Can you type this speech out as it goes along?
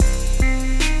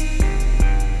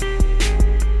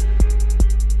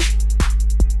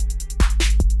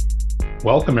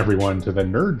Welcome, everyone, to the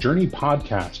Nerd Journey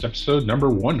Podcast, episode number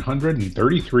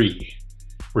 133.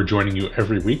 We're joining you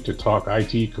every week to talk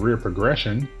IT career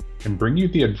progression and bring you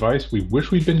the advice we wish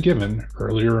we'd been given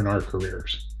earlier in our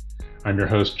careers. I'm your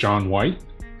host, John White,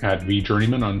 at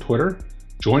VJourneyman on Twitter,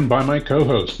 joined by my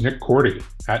co-host, Nick Cordy,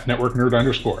 at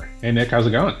NetworkNerd_. Hey, Nick, how's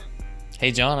it going?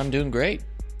 Hey, John, I'm doing great.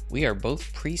 We are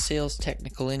both pre-sales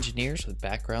technical engineers with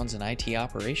backgrounds in IT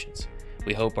operations.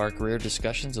 We hope our career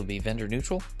discussions will be vendor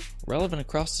neutral, relevant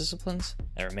across disciplines,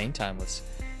 and remain timeless.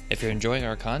 If you're enjoying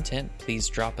our content, please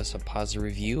drop us a positive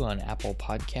review on Apple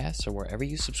Podcasts or wherever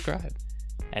you subscribe.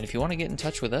 And if you want to get in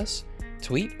touch with us,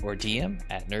 tweet or DM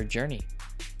at Nerd Journey.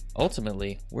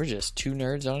 Ultimately, we're just two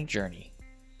nerds on a journey.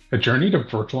 A journey to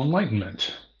virtual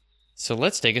enlightenment. So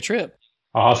let's take a trip.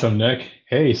 Awesome, Nick.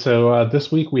 Hey, so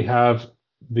this week we have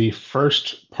the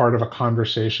first part of a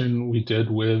conversation we did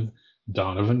with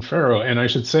Donovan Farrow. And I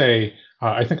should say,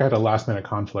 I think I had a last minute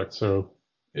conflict, so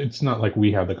it's not like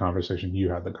we had the conversation, you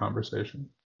had the conversation.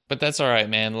 But that's all right,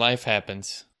 man. Life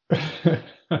happens.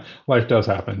 Life does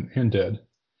happen, and did.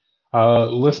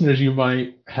 Listeners, you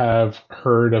might have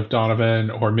heard of Donovan,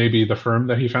 or maybe the firm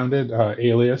that he founded,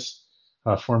 Alias,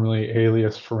 formerly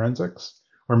Alias Forensics,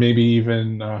 or maybe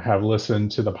even have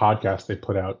listened to the podcast they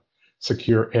put out,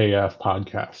 Secure AF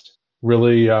Podcast.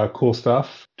 Really cool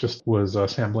stuff. Just was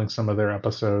sampling some of their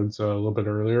episodes a little bit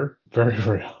earlier. Very,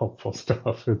 very helpful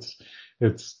stuff.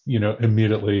 It's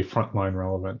immediately frontline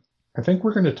relevant. I think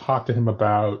we're going to talk to him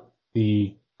about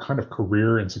the kind of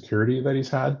career and security that he's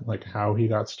had, like how he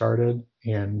got started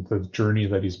and the journey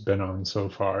that he's been on so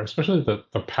far, especially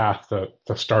the path to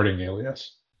starting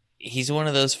Alias. He's one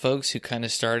of those folks who kind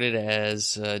of started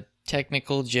as a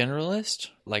technical generalist,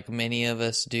 like many of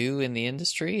us do in the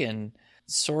industry, and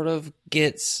sort of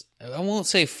gets, I won't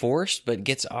say forced, but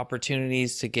gets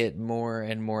opportunities to get more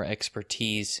and more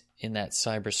expertise in that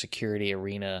cybersecurity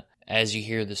arena as you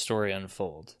hear the story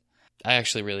unfold. I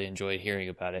actually really enjoyed hearing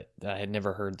about it. I had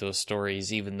never heard those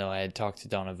stories, even though I had talked to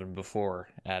Donovan before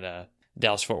at a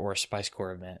Dallas-Fort Worth Spice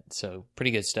Corps event. So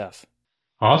pretty good stuff.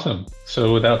 Awesome.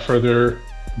 So without further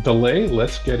delay,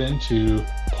 let's get into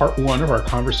part one of our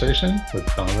conversation with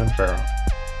Donovan Farrow.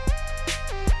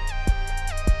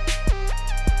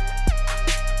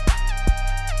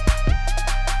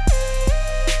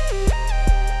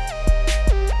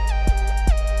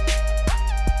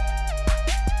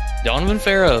 Donovan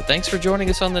Farrow, thanks for joining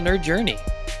us on the Nerd Journey.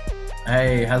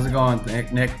 Hey, how's it going,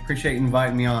 Nick? Appreciate you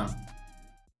inviting me on.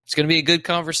 It's going to be a good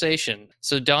conversation.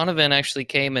 So Donovan actually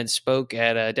came and spoke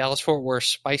at a Dallas-Fort Worth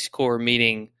Spice Corps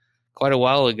meeting quite a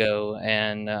while ago,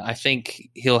 and I think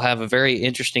he'll have a very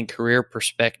interesting career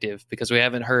perspective because we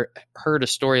haven't heard a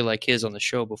story like his on the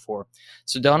show before.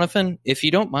 So Donovan, if you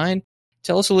don't mind,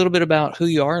 tell us a little bit about who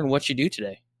you are and what you do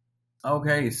today.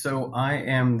 Okay, so I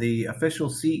am the official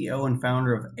CEO and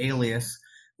founder of Alias,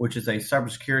 which is a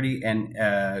cybersecurity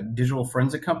and digital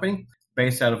forensic company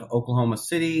based out of Oklahoma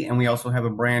City, and we also have a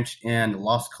branch in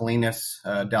Las Colinas,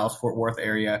 Dallas-Fort Worth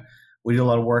area. We do a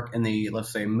lot of work in the,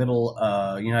 let's say, middle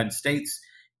United States,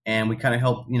 and we kind of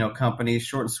help, companies,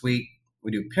 short and sweet.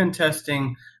 We do pen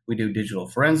testing, we do digital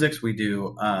forensics, we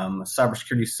do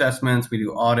cybersecurity assessments, we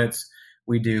do audits.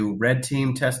 We do red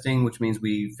team testing, which means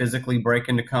we physically break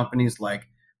into companies. Like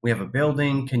we have a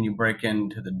building. Can you break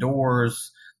into the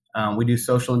doors? We do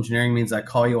social engineering, means I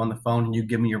call you on the phone and you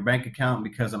give me your bank account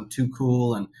because I'm too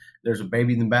cool and there's a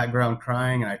baby in the background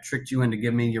crying and I tricked you into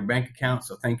giving me your bank account.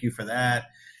 So thank you for that.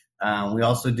 We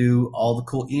also do all the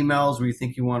cool emails where you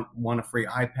think you want a free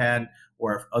iPad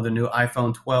or the new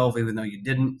iPhone 12, even though you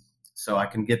didn't. So I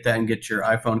can get that and get your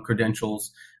iPhone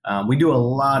credentials. We do a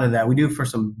lot of that. We do for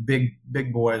some big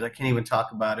boys. I can't even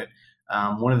talk about it.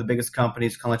 One of the biggest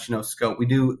companies, can let you know, Scope. We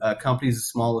do companies as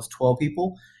small as 12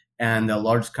 people, and the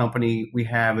largest company we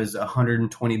have is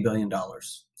 $120 billion.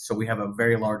 So we have a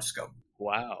very large scope.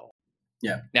 Wow.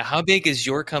 Yeah. Now, how big is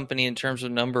your company in terms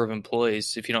of number of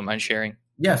employees, if you don't mind sharing?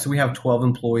 Yeah, so we have 12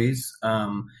 employees.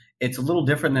 It's a little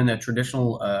different than a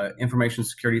traditional information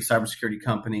security, cybersecurity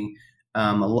company.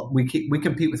 We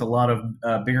compete with a lot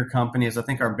of bigger companies. I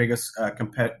think our biggest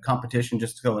competition,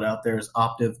 just to throw it out there, is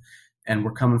Optiv, and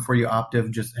we're coming for you, Optiv.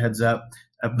 Just heads up.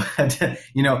 But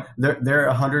they're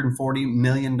a $140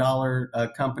 million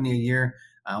company a year.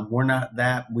 We're not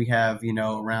that. We have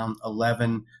around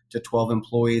 11 to 12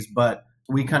 employees, but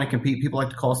we kind of compete. People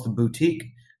like to call us the boutique.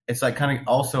 It's like kind of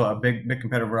also a big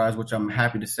competitor of ours, which I'm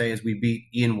happy to say is we beat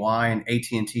E&Y and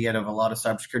AT&T out of a lot of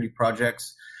cybersecurity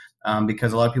projects.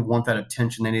 Because a lot of people want that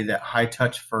attention. They need that high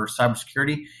touch for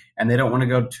cybersecurity. and they don't want to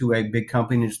go to a big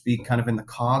company and just be kind of in the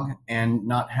cog and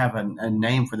not have a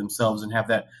name for themselves and have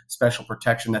that special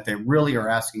protection that they really are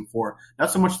asking for. Not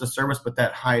so much the service, but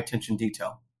that high attention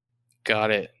detail.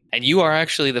 Got it. And you are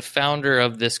actually the founder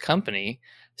of this company.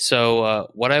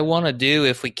 So what I want to do,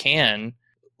 if we can,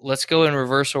 let's go in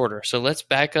reverse order. So let's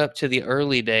back up to the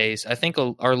early days. I think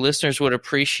our listeners would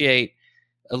appreciate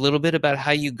a little bit about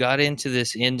how you got into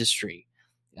this industry.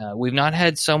 We've not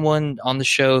had someone on the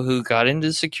show who got into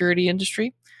the security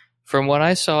industry. From what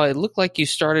I saw, it looked like you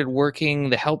started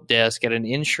working the help desk at an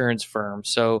insurance firm.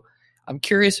 So I'm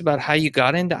curious about how you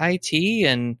got into IT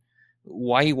and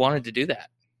why you wanted to do that.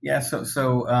 Yeah,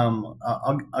 so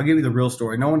I'll give you the real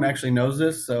story. No one actually knows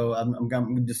this, so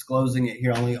I'm disclosing it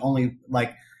here. Only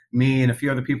like me and a few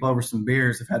other people over some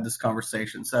beers have had this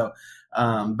conversation. So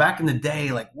back in the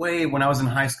day, like way when I was in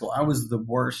high school, I was the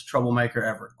worst troublemaker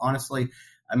ever. Honestly,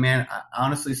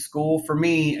 school for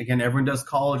me, again, everyone does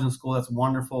college and school. That's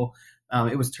wonderful.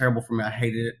 It was terrible for me. I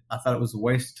hated it. I thought it was a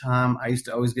waste of time. I used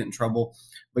to always get in trouble.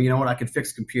 But you know what? I could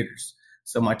fix computers.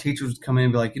 So my teachers would come in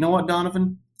and be like, you know what,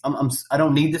 Donovan? I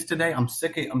don't need this today. I'm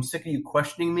sick of you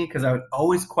questioning me, because I would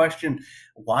always question,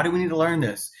 why do we need to learn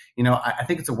this? You know, I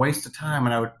think it's a waste of time,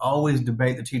 and I would always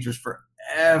debate the teachers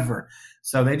forever.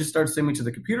 So they just started sending me to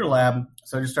the computer lab.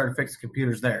 So I just started fixing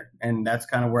computers there, and that's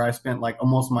kind of where I spent like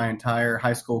almost my entire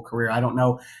high school career. I don't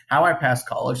know how I passed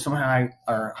college. Somehow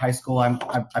or high school, I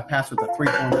passed with a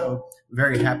 3.0.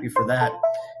 Very happy for that.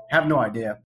 Have no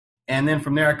idea. And then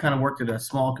from there, I kind of worked at a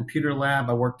small computer lab.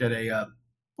 I worked at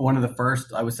one of the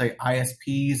first, I would say,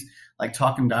 ISPs, like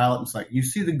talking dial-up. It's like, you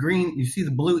see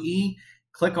the blue E?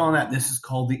 Click on that. This is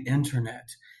called the internet.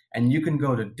 And you can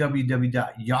go to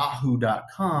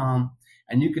www.yahoo.com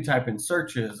and you can type in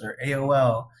searches or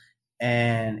AOL.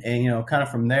 And you know, kind of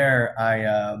from there,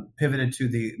 I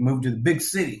moved to the big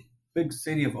city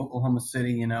of Oklahoma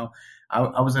City. You know,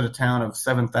 I was at a town of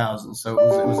 7,000, so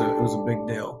it was a big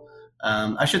deal.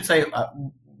 I should say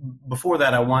before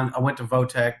that, I went to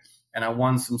Votech and I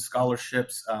won some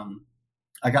scholarships.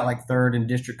 I got like third in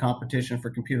district competition for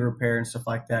computer repair and stuff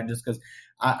like that, just because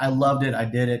I loved it. I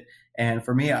did it. And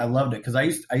for me, I loved it because I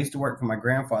used to work for my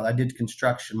grandfather. I did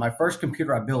construction. My first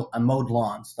computer I built, I mowed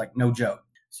lawns, like no joke.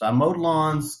 So I mowed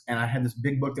lawns, and I had this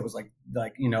big book that was like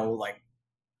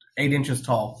 8 inches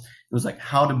tall. It was like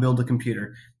how to build a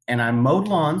computer. And I mowed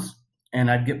lawns, and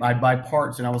I'd buy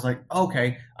parts, and I was like,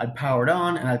 okay, I'd power it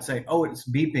on, and I'd say, oh, it's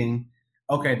beeping.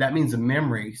 Okay, that means a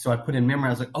memory. So I put in memory.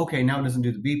 I was like, okay, now it doesn't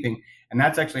do the beeping. And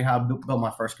that's actually how I built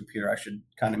my first computer. I should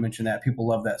kind of mention that. People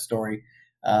love that story.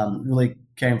 Really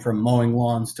came from mowing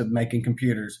lawns to making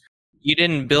computers. You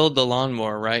didn't build the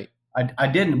lawnmower, right? I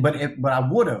didn't, but I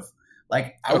would have.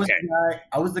 Like I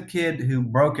was the kid who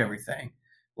broke everything.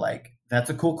 Like, that's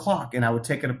a cool clock, and I would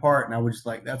take it apart, and I would just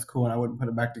like, that's cool, and I wouldn't put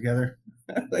it back together.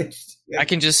 I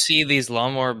can just see these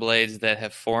lawnmower blades that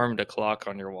have formed a clock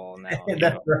on your wall now.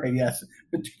 That's right. Yes.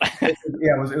 Yeah.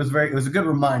 It was a good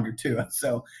reminder too.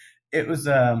 So it was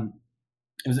a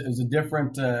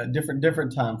different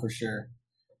time for sure.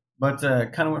 But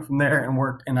kind of went from there and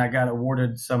worked, and I got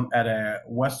awarded some at a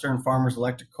Western Farmers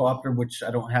Electric Cooperative, which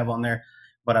I don't have on there,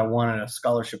 but I wanted a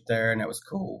scholarship there, and that was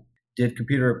cool. Did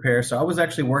computer repair. So I was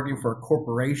actually working for a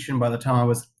corporation by the time I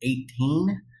was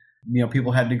 18. You know,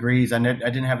 people had degrees. I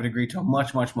didn't have a degree till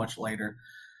much, much, much later.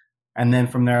 And then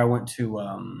from there, I went to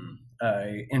a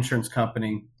insurance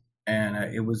company, and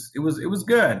it was good. It was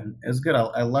good.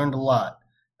 I learned a lot,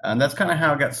 and that's kind of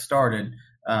how I got started.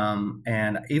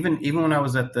 And even when I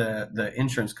was at the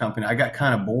insurance company, I got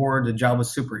kind of bored. The job was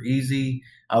super easy.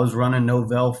 I was running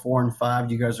Novell 4 and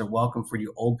 5. You guys are welcome, for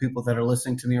you old people that are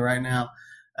listening to me right now.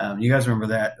 You guys remember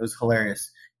that. It was hilarious.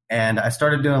 And I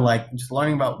started doing just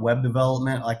learning about web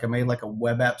development. Like I made like a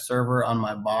web app server on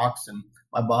my box, and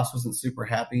my boss wasn't super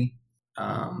happy.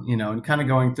 And kind of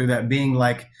going through that, being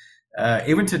like,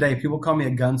 even today, people call me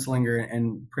a gunslinger,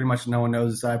 and pretty much no one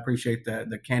knows this. I appreciate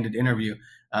the candid interview.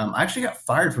 I actually got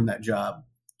fired from that job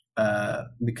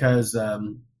because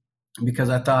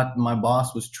I thought my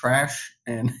boss was trash,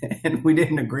 and we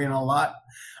didn't agree on a lot.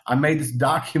 I made this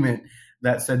document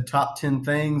that said top 10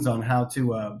 things on how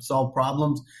to solve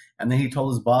problems. And then he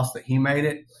told his boss that he made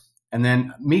it. And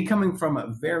then me coming from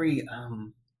a very,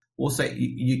 we'll say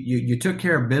you took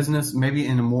care of business, maybe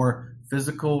in a more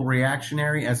physical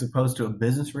reactionary as opposed to a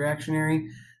business reactionary.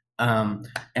 And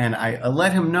I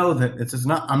let him know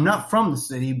that I'm not from the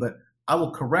city, but I will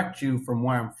correct you from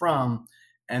where I'm from.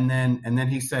 And then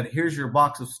he said, here's your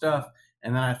box of stuff.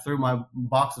 And then I threw my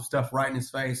box of stuff right in his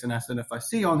face. And I said, if I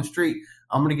see you on the street,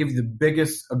 I'm going to give you the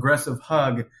biggest aggressive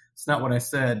hug. It's not what I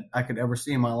said I could ever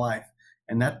see in my life.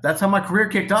 And that's how my career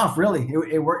kicked off. Really,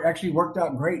 actually worked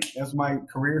out great as my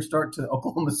career start to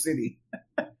Oklahoma City.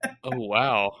 Oh,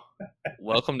 wow.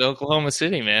 Welcome to Oklahoma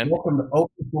City, man. Welcome to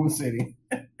Oklahoma City.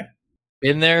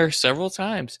 Been there several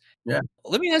times. Yeah.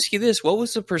 Let me ask you this. What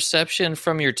was the perception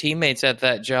from your teammates at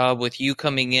that job with you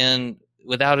coming in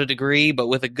without a degree, but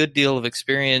with a good deal of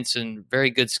experience and very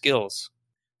good skills?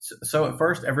 So at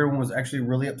first, everyone was actually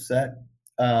really upset.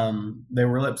 They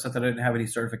were really upset that I didn't have any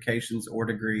certifications or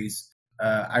degrees.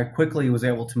 I quickly was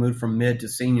able to move from mid to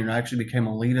senior, and I actually became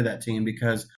a lead of that team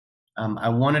because I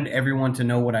wanted everyone to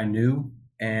know what I knew,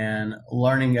 and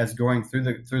learning as going through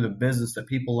the business that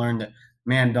people learned that,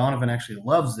 man, Donovan actually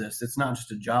loves this. It's not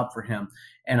just a job for him.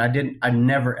 And I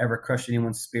never ever crushed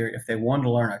anyone's spirit. If they wanted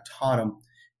to learn, I taught them,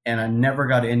 and I never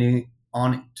got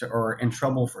or in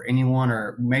trouble for anyone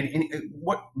or made any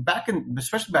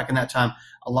especially back in that time.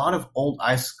 A lot of old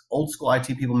school IT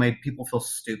people made people feel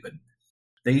stupid.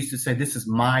 They used to say, this is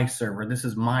my server, this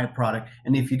is my product.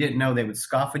 And if you didn't know, they would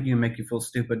scoff at you and make you feel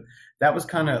stupid. That was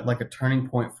kind of like a turning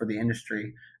point for the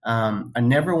industry. I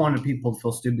never wanted people to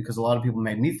feel stupid because a lot of people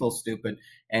made me feel stupid.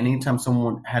 And anytime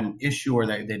someone had an issue or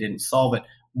they didn't solve it,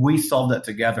 we solved that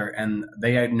together. And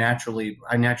I naturally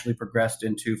progressed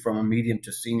from a medium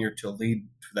to senior to a lead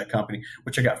for that company,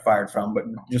 which I got fired from. But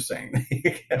just saying,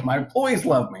 my employees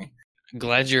love me. I'm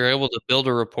glad you're able to build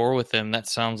a rapport with them. That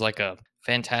sounds like a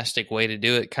fantastic way to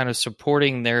do it, kind of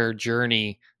supporting their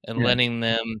journey and letting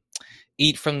them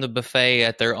eat from the buffet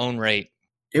at their own rate.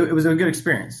 It was a good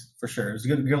experience for sure. It was a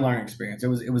good learning experience. It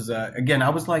was again, I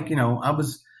was like, I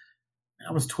was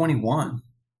 21.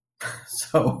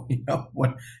 So,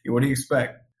 what do you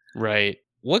expect? Right.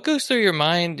 What goes through your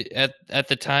mind at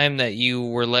the time that you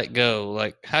were let go?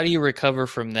 Like, how do you recover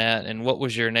from that? And what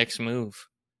was your next move?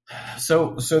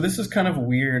 So this is kind of a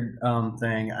weird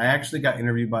thing. I actually got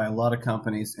interviewed by a lot of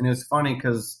companies, and it's funny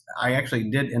because I actually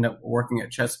did end up working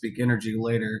at Chesapeake Energy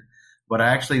later, but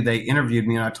they interviewed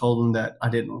me and I told them that I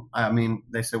didn't. I mean,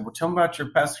 they said, well, tell me about your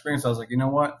past experience. I was like, you know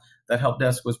what? That help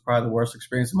desk was probably the worst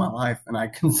experience of my life, and I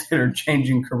considered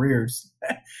changing careers.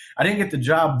 I didn't get the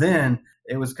job then.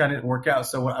 It was kind of didn't work out.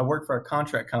 So I worked for a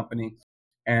contract company,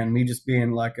 and me just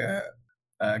being like a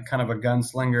kind of a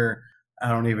gunslinger, I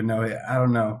don't even know. I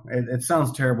don't know. It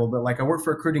sounds terrible, but like I worked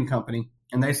for a recruiting company,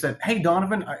 and they said, hey,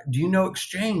 Donovan, do you know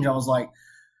Exchange? I was like,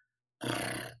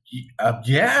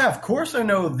 yeah, of course I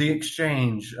know the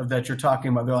Exchange that you're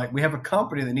talking about. They're like, we have a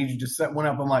company that needs you to set one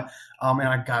up. I'm like, oh, man,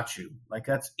 I got you. Like,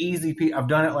 that's easy. I've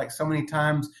done it like so many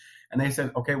times. And they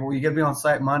said, okay, well, you got to be on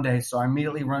site Monday. So I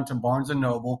immediately run to Barnes &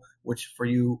 Noble, which for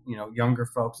you, younger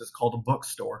folks, is called a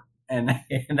bookstore. And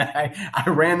I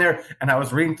ran there, and I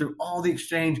was reading through all the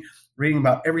Exchange, reading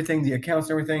about everything, the accounts,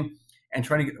 everything, and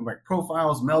trying to get like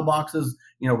profiles, mailboxes,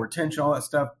 retention, all that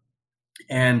stuff.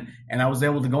 And I was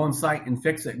able to go on site and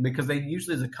fix it because they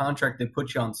usually, as a contract, they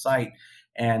put you on site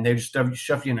and they just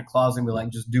shove you in a closet and be like,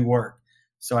 just do work.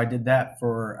 So I did that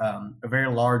for a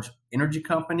very large energy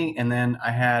company. And then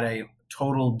I had a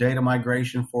total data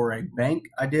migration for a bank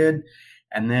I did.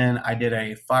 And then I did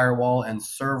a firewall and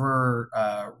server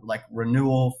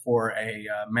renewal for a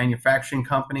manufacturing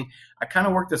company. I kind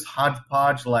of worked this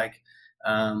hodgepodge it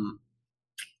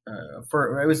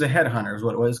was a headhunter is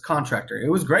what it was, contractor. It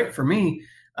was great for me.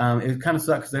 It kind of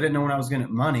sucked because I didn't know when I was going to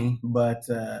get money, but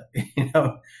I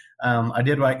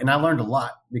did and I learned a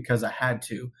lot because I had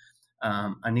to.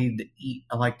 I needed to eat.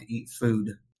 I like to eat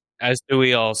food. As do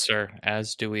we all, sir.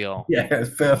 As do we all. Yeah,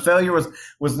 failure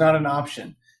was not an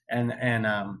option. And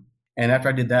after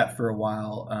I did that for a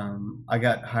while, I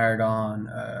got hired on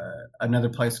another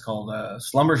place called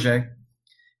Schlumberger.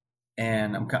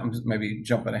 And I'm maybe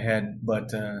jumping ahead,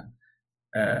 but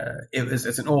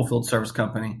it's an oil field service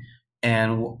company.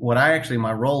 And what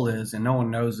my role is, and no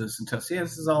one knows this until,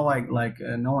 this is all like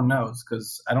no one knows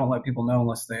because I don't let people know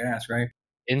unless they ask, right?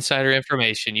 Insider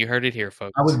information. You heard it here,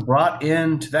 folks. I was brought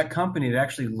into that company to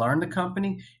actually learn the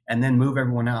company and then move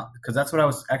everyone out because that's what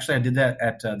I did that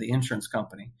at the insurance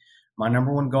company. My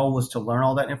number one goal was to learn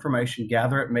all that information,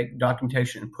 gather it, make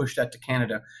documentation, and push that to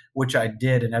Canada, which I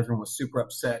did, and everyone was super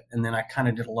upset. And then I kind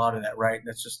of did a lot of that, right?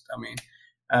 That's just,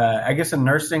 I guess in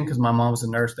nursing, because my mom was a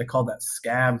nurse, they called that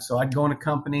scab. So I'd go in a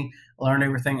company, learn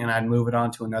everything, and I'd move it on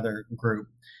to another group.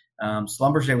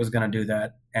 Schlumberger was going to do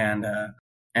that, and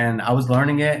I was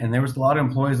learning it, and there was a lot of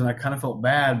employees, and I kind of felt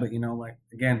bad, but,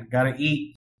 again, got to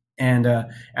eat. And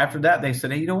after that, they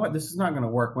said, hey, you know what? This is not going to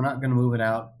work. We're not going to move it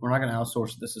out. We're not going to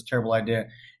outsource it. This is a terrible idea.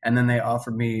 And then they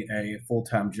offered me a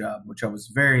full-time job, which I was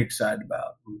very excited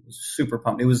about. I was super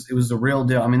pumped. It was the real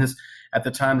deal. At the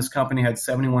time, this company had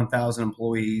 71,000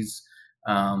 employees.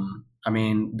 I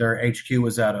mean, their HQ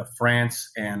was out of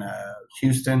France and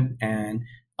Houston, and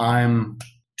I'm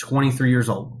 23 years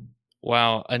old.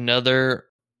 Wow, another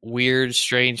weird,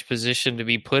 strange position to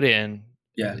be put in.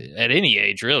 Yeah, at any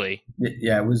age, really.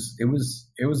 Yeah, it was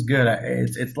good.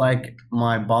 It's like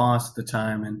my boss at the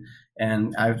time,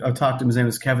 and I've talked to him. His name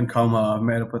is Kevin Como. I've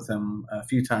met up with him a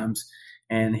few times,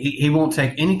 and he won't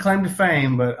take any claim to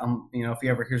fame. But if he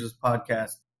ever hears this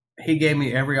podcast, he gave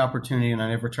me every opportunity, and I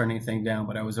never turned anything down.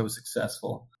 But I was always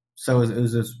successful, so it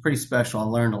was pretty special. I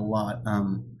learned a lot.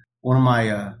 One of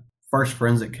my first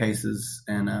forensic cases,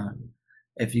 and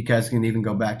if you guys can even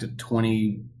go back to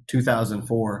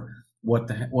 2004.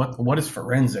 What is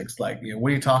forensics like?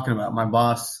 What are you talking about? My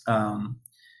boss,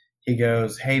 he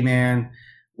goes, "Hey man,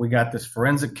 we got this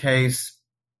forensic case.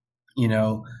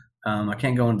 I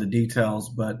can't go into the details,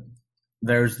 but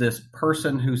there's this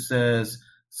person who says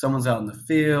someone's out in the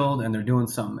field and they're doing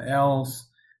something else.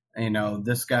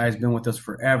 This guy's been with us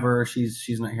forever.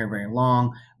 She's not here very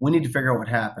long. We need to figure out what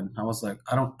happened." I was like,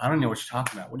 I don't know what you're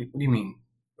talking about. What do you mean?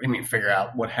 What do you mean figure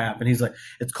out what happened? He's like,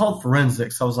 it's called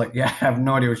forensics. I was like, yeah, I have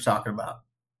no idea what you're talking about.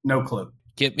 No clue.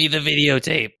 Get me the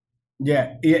videotape.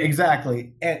 Yeah,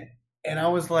 exactly. And I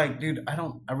was like, dude, I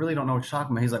really don't know what you're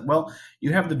talking about. He's like, well,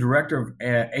 you have the director of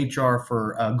HR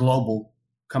for Global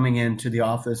coming into the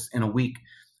office in a week.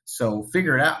 So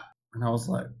figure it out. And I was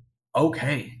like,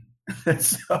 okay.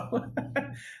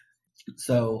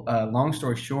 So long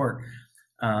story short,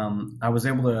 I was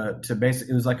able to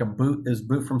basically, it was like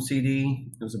boot from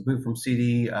CD. It was a boot from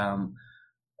CD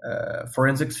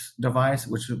forensics device,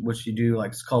 which you do,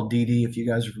 like, it's called DD. If you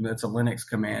guys are familiar, it's a Linux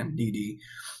command, DD.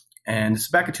 And it's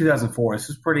back in 2004.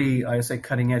 This is pretty, I say,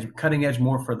 cutting edge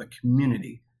more for the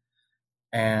community.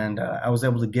 And I was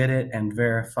able to get it and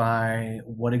verify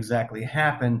what exactly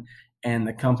happened, and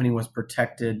the company was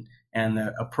protected, and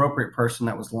the appropriate person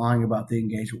that was lying about the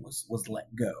engagement was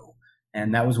let go.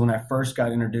 And that was when I first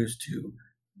got introduced to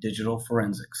digital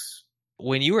forensics.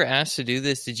 When you were asked to do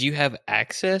this, did you have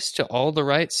access to all the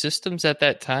right systems at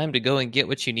that time to go and get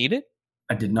what you needed?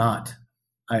 I did not.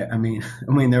 I mean,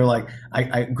 they were like,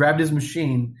 I grabbed his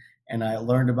machine and I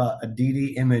learned about a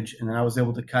DD image, and then I was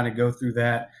able to kind of go through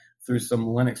that through some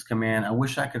Linux command. I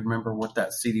wish I could remember what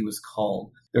that CD was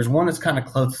called. There's one that's kind of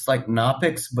close. It's like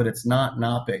Knoppix, but it's not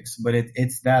Knoppix, but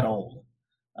it's that old.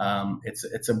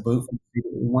 It's a boot,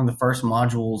 one of the first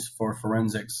modules for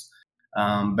forensics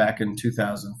back in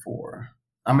 2004.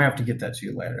 I'm gonna have to get that to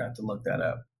you later. I have to look that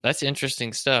up. That's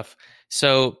interesting stuff.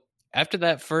 So after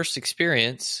that first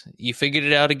experience, you figured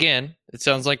it out again. It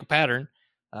sounds like a pattern.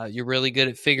 You're really good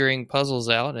at figuring puzzles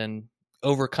out and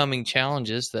overcoming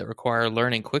challenges that require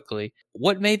learning quickly.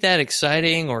 What made that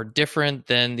exciting or different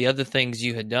than the other things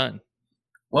you had done?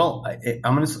 Well,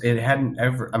 it hadn't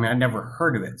ever, I'd never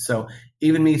heard of it. So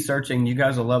even me searching, you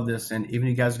guys will love this. And even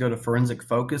you guys go to Forensic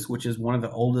Focus, which is one of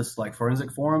the oldest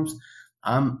forensic forums.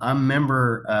 I'm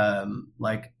member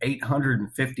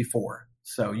 854.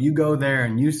 So you go there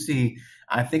and you see,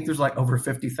 I think there's over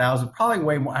 50,000, probably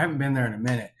way more. I haven't been there in a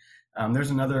minute.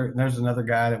 There's another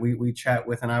guy that we chat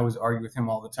with, and I always argue with him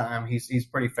all the time. He's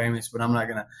pretty famous, but I'm not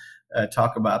going to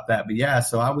talk about that. But yeah,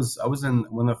 so I was in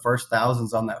one of the first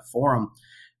thousands on that forum,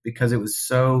 because it was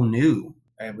so new.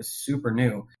 It was super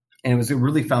new, and it was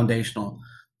really foundational,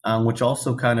 which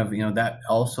also kind of,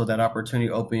 that opportunity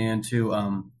opened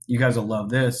into, you guys will love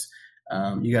this.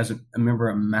 You guys remember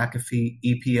a McAfee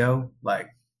EPO?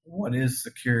 What is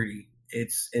security?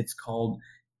 It's called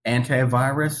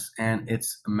antivirus, and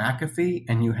it's McAfee,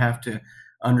 and you have to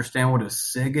understand what a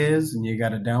SIG is, and you got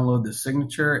to download the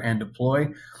signature and deploy.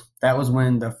 That was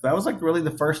really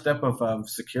the first step of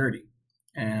security.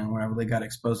 And when I really got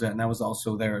exposed to that, and that was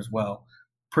also there as well.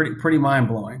 Pretty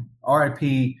mind-blowing.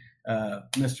 R.I.P.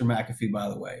 Mr. McAfee, by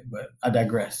the way, but I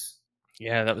digress.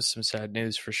 Yeah, that was some sad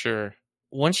news for sure.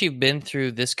 Once you've been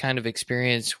through this kind of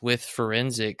experience with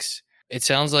forensics, it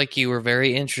sounds like you were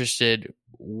very interested.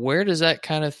 Where does that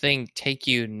kind of thing take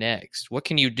you next? What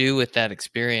can you do with that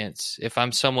experience? If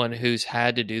I'm someone who's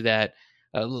had to do that,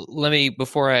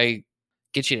 before I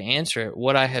get you to answer it,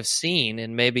 what I have seen,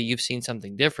 and maybe you've seen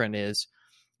something different, is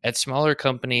at smaller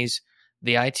companies,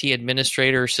 the IT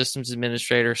administrator, systems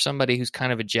administrator, somebody who's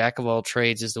kind of a jack of all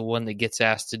trades, is the one that gets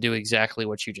asked to do exactly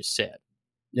what you just said.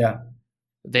 Yeah.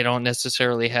 They don't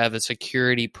necessarily have a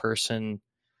security person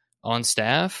on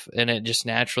staff, and it just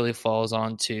naturally falls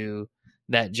onto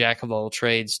that jack of all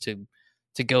trades to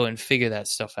go and figure that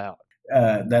stuff out.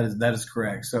 That is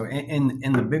correct. So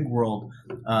in the big world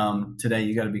today,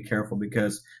 you got to be careful,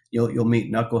 because you'll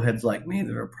meet knuckleheads like me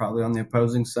that are probably on the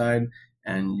opposing side,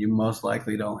 and you most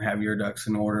likely don't have your ducks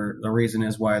in order. The reason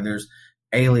is why there's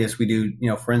Alias, we do,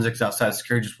 forensics outside of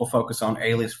security, just we'll focus on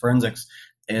Alias forensics,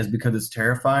 is because it's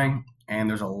terrifying and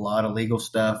there's a lot of legal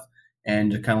stuff.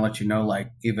 And to kind of let you know,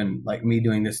 like even like me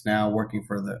doing this now, working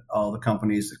for all the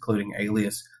companies, including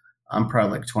Alias, I'm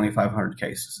probably like 2,500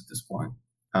 cases at this point.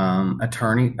 An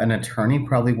attorney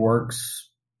probably works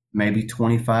maybe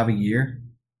 25 a year.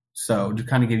 So to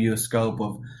kind of give you a scope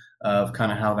of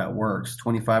kind of how that works,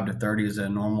 25 to 30 is a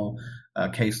normal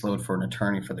caseload for an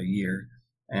attorney for the year,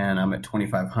 and I'm at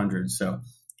 2,500. So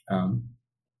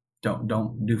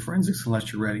don't do forensics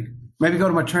unless you're ready. Maybe go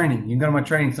to my training. You can go to my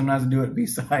training sometimes and do it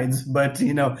besides, but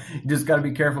you just got to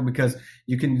be careful because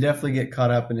you can definitely get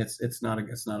caught up, and it's not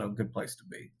a good place to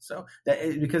be. So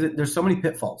there's so many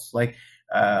pitfalls. Like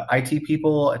IT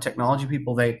people, technology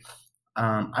people,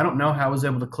 I don't know how I was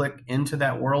able to click into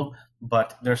that world,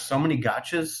 but there's so many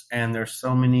gotchas and there's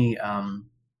so many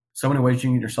ways you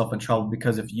can get yourself in trouble,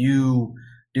 because if you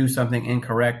do something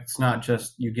incorrect, it's not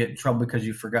just you get in trouble because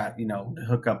you forgot, to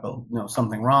hook up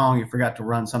something wrong, you forgot to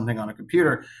run something on a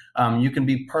computer. You can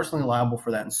be personally liable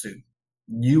for that and sue.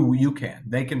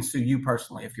 They can sue you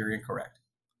personally if you're incorrect.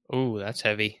 Oh, that's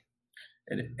heavy.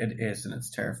 It is, and it's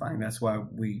terrifying. That's why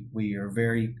we are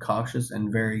very cautious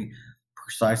and very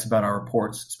precise about our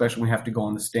reports, especially when we have to go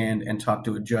on the stand and talk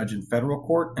to a judge in federal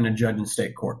court and a judge in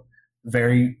state court.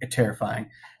 Very terrifying.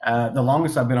 The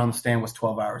longest I've been on the stand was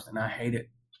 12 hours, and I hate it.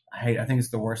 I think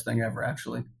it's the worst thing ever,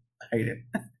 actually. I hate it.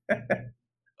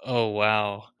 Oh,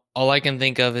 wow. All I can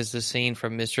think of is the scene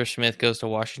from Mr. Smith Goes to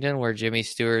Washington where Jimmy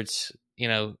Stewart's,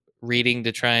 reading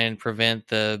to try and prevent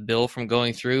the bill from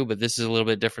going through, but this is a little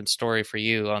bit different story for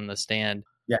you on the stand.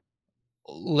 Yeah.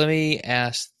 Let me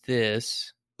ask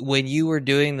this. When you were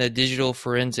doing the digital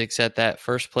forensics at that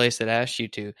first place that asked you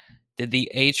to, did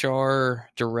the HR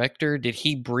director, did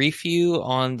he brief you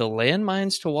on the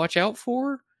landmines to watch out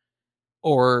for?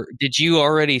 Or did you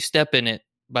already step in it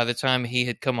by the time he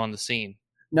had come on the scene?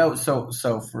 No, so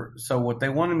what they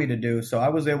wanted me to do, so I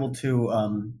was able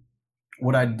to,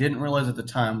 what I didn't realize at the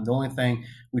time, the only thing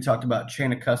we talked about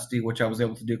chain of custody, which I was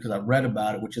able to do because I read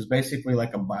about it, which is basically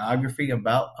like a biography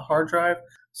about a hard drive.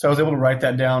 So I was able to write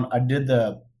that down. I did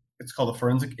it's called a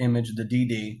forensic image, the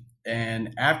DD.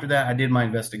 And after that, I did my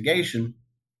investigation,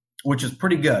 which is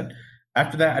pretty good.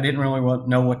 After that, I didn't really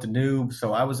know what to do.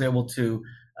 So I was able to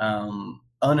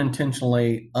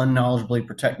unintentionally, unknowledgeably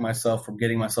protect myself from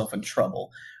getting myself in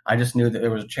trouble. I just knew that there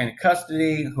was a chain of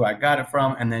custody, who I got it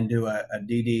from, and then do a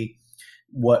DD.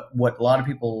 What a lot of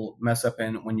people mess up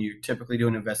in when you typically do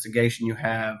an investigation, you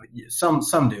have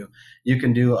some do. You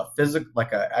can do a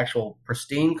like an actual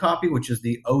pristine copy, which is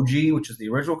the OG, which is the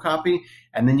original copy,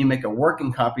 and then you make a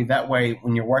working copy. That way,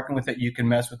 when you're working with it, you can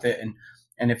mess with it,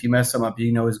 and if you mess them up, you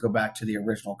can always go back to the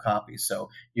original copy. So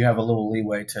you have a little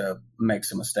leeway to make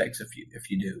some mistakes if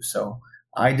you do. So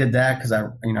I did that because I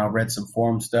read some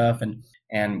forum stuff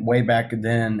and way back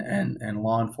then, and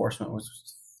law enforcement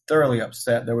was thoroughly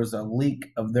upset. There was a leak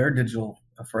of their digital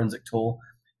forensic tool.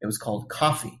 It was called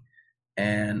Coffee.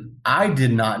 And I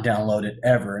did not download it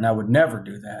ever, and I would never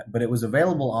do that. But it was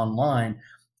available online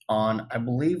on, I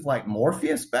believe, like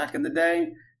Morpheus back in the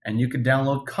day. And you could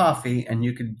download Coffee, and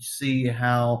you could see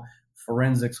how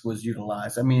forensics was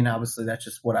utilized. I mean, obviously, that's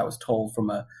just what I was told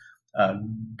from a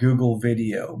Google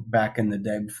video back in the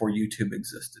day before YouTube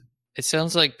existed. It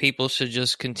sounds like people should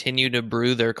just continue to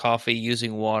brew their coffee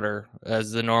using water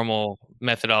as the normal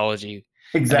methodology.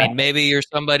 Exactly. I mean, maybe you're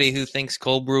somebody who thinks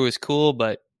cold brew is cool,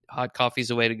 but hot coffee's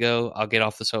the way to go. I'll get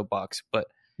off the soapbox. But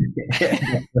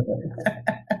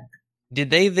did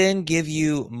they then give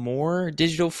you more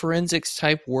digital forensics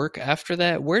type work after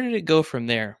that? Where did it go from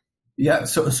there? Yeah,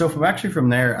 so from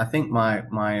there, I think my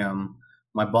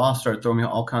boss started throwing me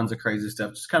all kinds of crazy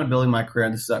stuff, just kind of building my career.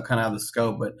 This is kind of out of the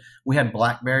scope, but we had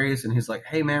BlackBerries, and he's like,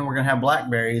 "Hey man, we're gonna have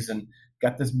BlackBerries," and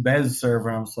got this Bez server.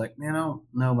 And I was like, "Man, I don't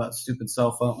know about stupid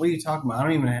cell phone. What are you talking about? I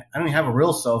don't even have a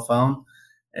real cell phone."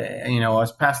 I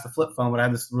was past the flip phone, but I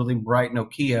had this really bright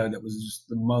Nokia that was just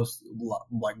the most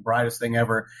brightest thing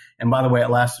ever. And by the way, it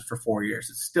lasted for 4 years.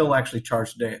 It's still actually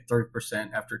charged today at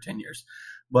 30% after 10 years.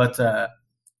 But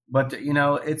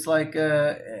it's like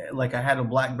I had a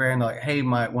BlackBerry, and hey,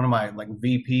 one of my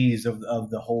VPs of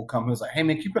the whole company was like, "Hey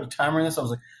man, can you put a timer in this?" I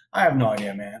was like, "I have no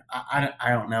idea, man. I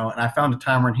don't know." And I found a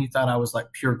timer, and he thought I was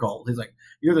like pure gold. He's like,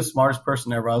 "You're the smartest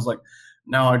person ever." I was like,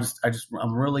 "No,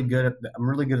 I'm really good at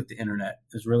the internet.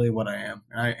 Is really what I am."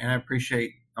 And I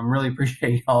really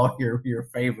appreciate all your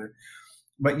favor.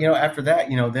 But after that,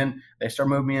 then they started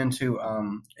moving me into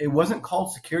it wasn't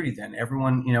called security then.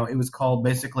 Everyone, it was called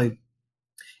basically.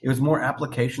 It was more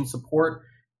application support,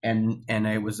 and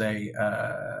it was a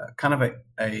kind of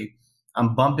a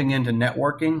I'm bumping into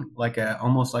networking like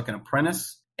almost like an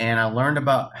apprentice, and I learned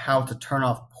about how to turn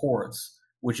off ports,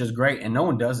 which is great. And no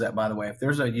one does that, by the way. If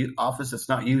there's a office that's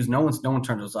not used, no one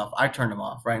turns those off. I turned them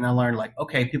off, right? And I learned like,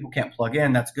 okay, people can't plug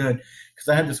in. That's good, because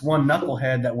I had this one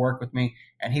knucklehead that worked with me,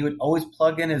 and he would always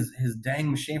plug in his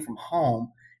dang machine from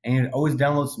home, and he'd always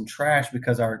download some trash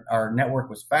because our network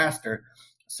was faster.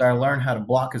 So I learned how to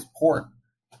block his port.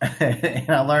 And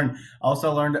I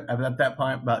also learned at that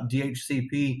point about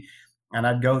DHCP, and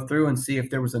I'd go through and see if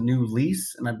there was a new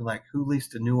lease, and I'd be like, who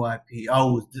leased a new IP?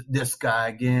 Oh, this guy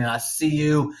again. I see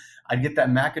you. I'd get that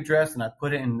MAC address, and I'd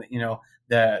put it in,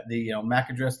 the MAC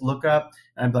address lookup,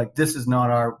 and I'd be like, this is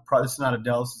not this is not a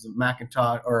Dell, this is a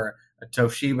Macintosh or a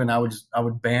Toshiba, and I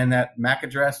would ban that MAC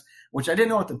address, which I didn't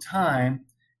know at the time.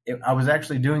 I was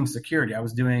actually doing security. I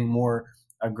was doing more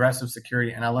aggressive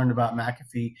security, and I learned about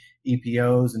McAfee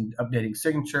EPOs and updating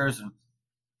signatures and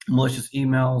malicious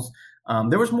emails.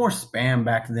 There was more spam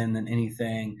back then than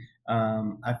anything.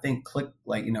 I think click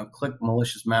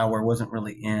malicious malware wasn't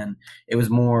really in. It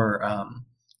was more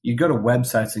you go to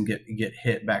websites and get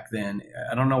hit back then.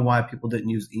 I don't know why people didn't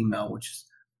use email, which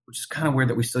is kind of weird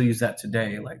that we still use that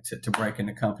today, like to break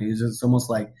into companies. It's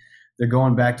almost like they're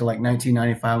going back to like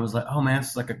 1995. It was like, oh man,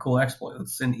 this is like a cool exploit.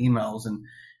 Let's send emails. And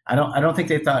I don't think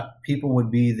they thought people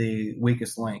would be the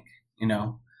weakest link,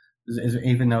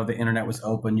 even though the internet was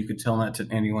open, you could tell that to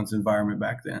anyone's environment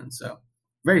back then. So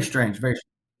very strange, very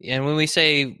strange. And when we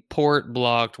say port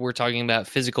blocked, we're talking about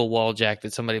physical wall jack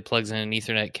that somebody plugs in an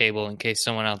Ethernet cable, in case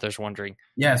someone out there's wondering.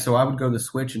 Yeah, so I would go to the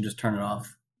switch and just turn it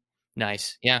off.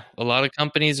 Nice. Yeah, a lot of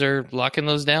companies are locking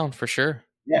those down for sure.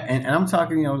 Yeah, and I'm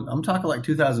talking, like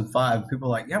 2005. People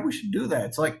are like, yeah, we should do that.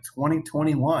 It's like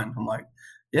 2021. I'm like,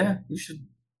 yeah, you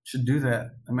should do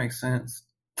that. That makes sense.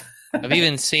 I've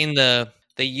even seen the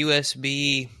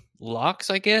USB locks,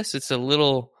 I guess. It's a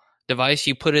little device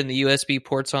you put in the USB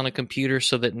ports on a computer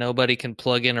so that nobody can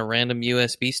plug in a random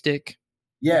USB stick.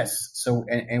 Yes. So,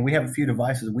 and we have a few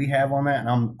devices we have on that, and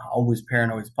I'm always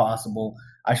paranoid as possible.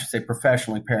 I should say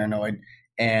professionally paranoid.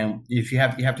 And if you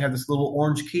have to have this little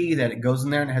orange key that it goes in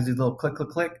there and it has these little click, click,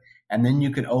 click, and then you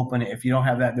can open it. If you don't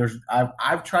have that,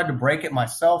 I've tried to break it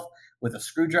myself with a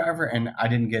screwdriver, and I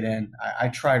didn't get in. I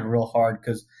tried real hard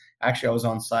because actually I was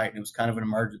on site and it was kind of an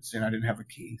emergency and I didn't have a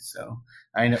key. So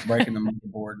I ended up breaking the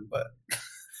motherboard, but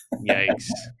yikes.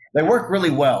 They work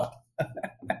really well.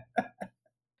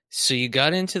 So you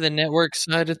got into the network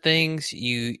side of things.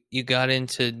 You got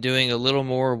into doing a little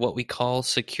more what we call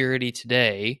security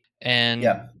today. And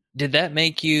did that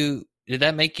make you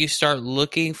start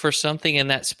looking for something in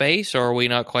that space, or are we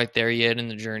not quite there yet in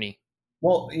the journey?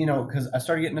 Well, because I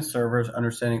started getting to servers,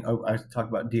 understanding. I talked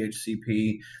about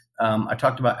DHCP. I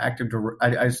talked about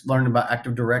I learned about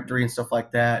Active Directory and stuff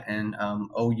like that, and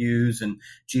OUs and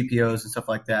GPOs and stuff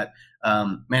like that.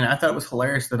 Man, I thought it was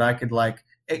hilarious that I could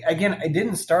again, it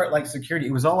didn't start like security.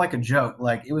 It was all like a joke.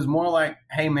 Like it was more like,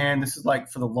 hey man, this is like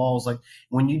for the lulz. Like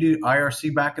when you do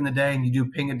IRC back in the day and you do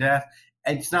ping of death,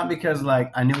 it's not because like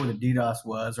I knew what a DDoS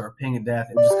was or a ping of death.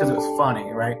 It was just because it was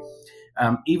funny, right?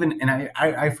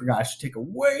 I forgot. I should take a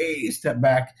way step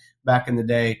back in the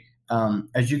day.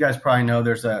 As you guys probably know,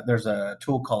 there's a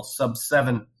tool called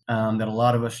Sub7 that a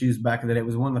lot of us used back in the day. It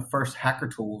was one of the first hacker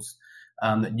tools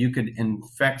that you could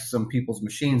infect some people's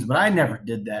machines, but I never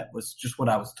did that. It was just what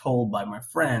I was told by my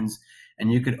friends.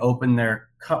 And you could open their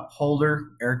cup holder,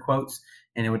 air quotes,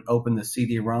 and it would open the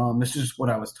CD-ROM. This is just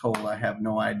what I was told. I have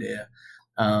no idea.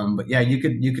 But yeah, you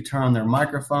could turn on their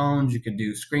microphones. You could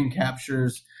do screen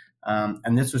captures,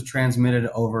 and this was transmitted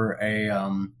over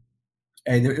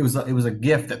it was a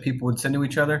GIF that people would send to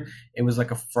each other. It was like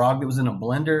a frog that was in a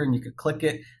blender, and you could click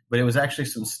it, but it was actually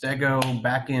some Stego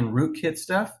backend rootkit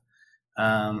stuff.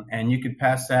 And you could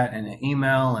pass that in an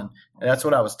email, and that's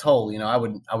what I was told. I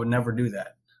would never do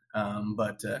that.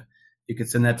 But you could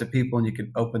send that to people, and you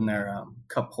could open their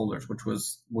cup holders, which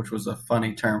was a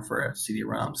funny term for a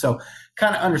CD-ROM. So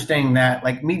kind of understanding that,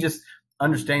 like me just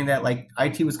understanding that, like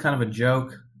IT was kind of a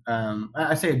joke.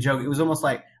 I say a joke. It was almost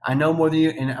like I know more than you,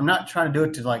 and I'm not trying to do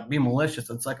it to like be malicious.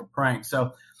 It's like a prank.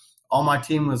 So all my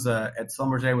team was at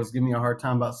Schlumberger was giving me a hard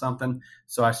time about something.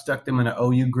 So I stuck them in an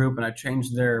OU group, and I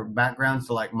changed their backgrounds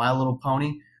to like My Little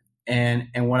Pony. And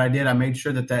what I did, I made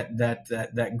sure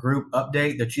that group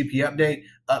update, the GP update,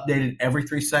 updated every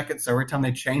 3 seconds. So every time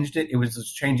they changed it, it was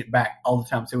just change it back all the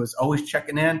time. So it was always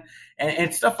checking in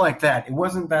and stuff like that. It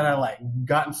wasn't that I like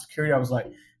got in security. I was like,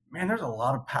 man, there's a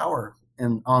lot of power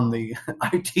on the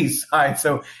IT side.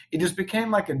 So it just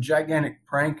became like a gigantic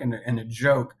prank and a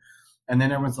joke. And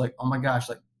then everyone's like, oh my gosh,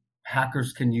 like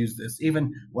hackers can use this.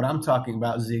 Even what I'm talking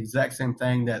about is the exact same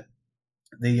thing that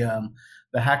the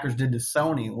the hackers did to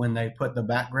Sony when they put the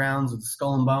backgrounds of the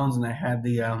Skull and Bones, and they had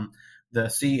the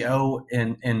CEO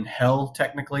in hell.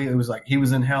 Technically, it was like he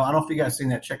was in hell. I don't know if you guys seen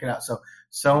that. Check it out. So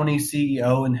Sony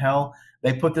CEO in hell.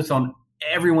 They put this on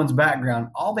everyone's background.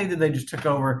 All they did, they just took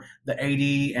over the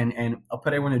AD and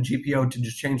put everyone in GPO to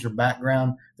just change their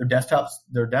background, their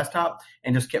desktop,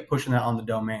 and just kept pushing that on the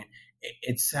domain.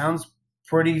 It sounds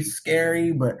pretty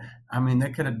scary, but I mean,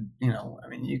 they could have,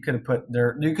 you could have put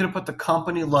the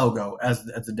company logo as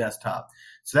the desktop.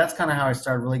 So that's kind of how I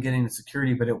started really getting into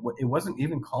security, but it wasn't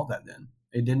even called that then.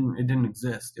 It didn't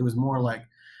exist. It was more like,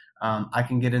 I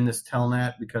can get in this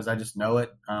telnet because I just know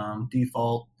it.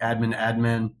 Default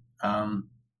admin.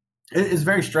 It's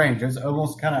very strange. It's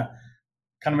almost kind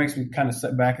of makes me kind of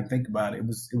sit back and think about it. It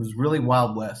was really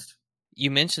Wild West. You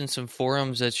mentioned some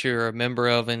forums that you're a member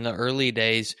of in the early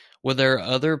days. Were there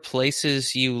other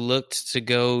places you looked to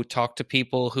go talk to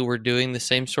people who were doing the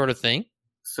same sort of thing?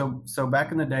 So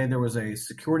back in the day, there was a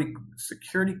security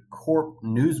corp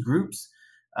news groups,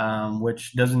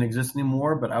 which doesn't exist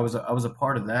anymore. But I was a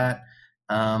part of that.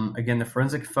 Again, the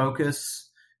Forensic Focus.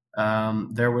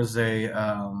 There was a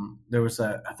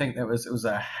I think it was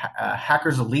a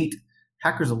Hackers Elite,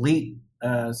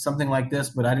 something like this.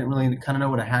 But I didn't really kind of know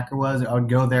what a hacker was. I would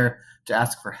go there to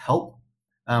ask for help.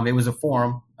 It was a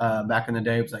forum back in the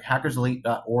day. It was like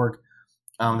hackerselite.org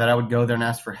that I would go there and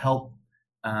ask for help.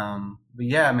 But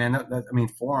yeah, man,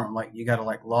 forum, like you got to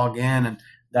like log in, and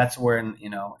that's where,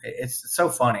 it's so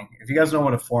funny. If you guys know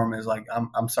what a forum is, like,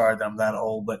 I'm sorry that I'm that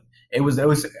old, but it was,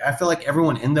 I feel like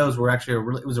everyone in those were actually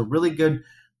it was a really good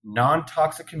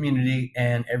non-toxic community,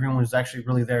 and everyone was actually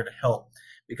really there to help,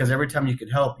 because every time you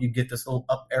could help, you get this little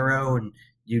up arrow, and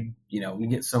you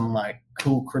get some like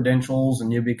cool credentials,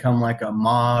 and you become like a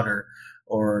mod or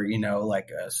like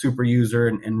a super user,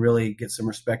 and really get some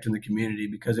respect in the community,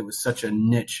 because it was such a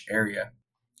niche area.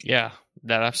 Yeah,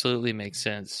 that absolutely makes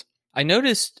sense. I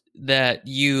noticed that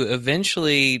you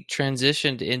eventually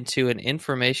transitioned into an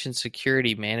information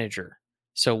security manager.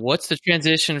 So what's the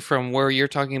transition from where you're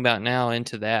talking about now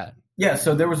into that? Yeah,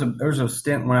 so there was a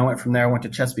stint when I went from there. I went to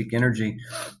Chesapeake Energy,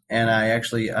 and I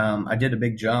actually I did a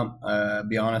big jump.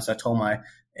 Be honest, I told my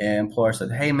employer, I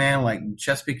said, "Hey man, like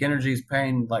Chesapeake Energy is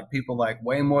paying like people like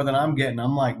way more than I'm getting.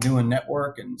 I'm like doing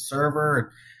network and server." And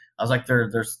I was like,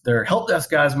 their help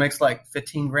desk guys makes like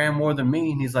 15 grand more than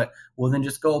me. And he's like, "Well, then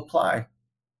just go apply."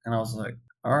 And I was like,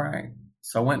 "All right."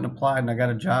 So I went and applied, and I got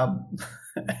a job.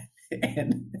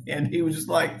 and he was just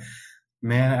like,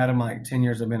 "Man, out of my 10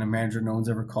 years I've been a manager, no one's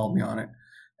ever called me on it.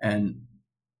 And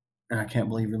I can't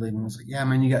believe you're leaving." I was like, "Yeah,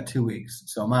 man, you got 2 weeks.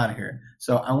 So I'm out of here."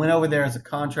 So I went over there as a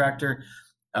contractor.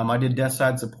 I did desk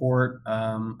side support. I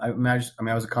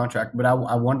was a contractor, but I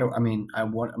want to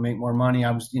make more money.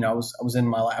 I was in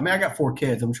my life. I got 4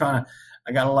 kids.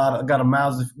 I got a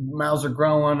mouths are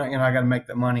growing. I got to make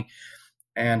that money.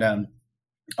 And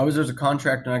I was there as a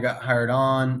contractor, and I got hired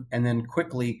on. And then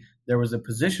quickly there was a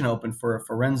position open for a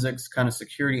forensics kind of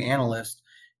security analyst.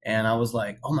 And I was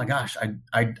like, "Oh my gosh,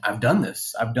 I've done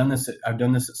this. I've done this at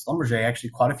Schlumberger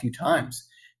actually quite a few times."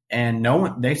 And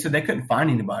they said they couldn't find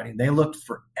anybody. They looked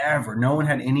forever. No one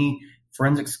had any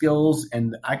forensic skills.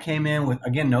 And I came in with,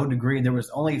 again, no degree. There was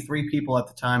only 3 people at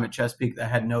the time at Chesapeake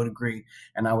that had no degree,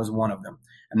 and I was one of them.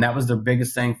 And that was their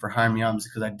biggest thing for hiring me on,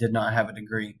 because I did not have a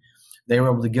degree. They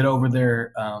were able to get over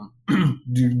their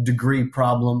degree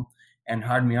problem and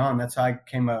hired me on. That's how I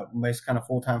became a kind of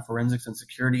full-time forensics and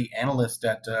security analyst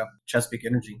at Chesapeake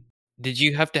Energy. Did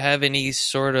you have to have any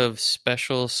sort of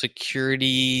special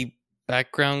security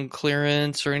background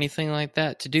clearance or anything like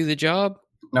that to do the job?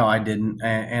 No, I didn't.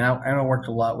 And I worked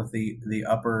a lot with the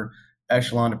upper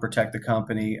echelon to protect the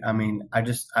company. I mean, I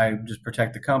just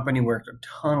protect the company, worked a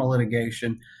ton of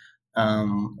litigation,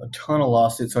 a ton of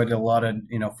lawsuits. So I did a lot of,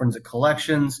 forensic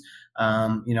collections.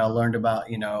 I learned about,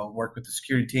 worked with the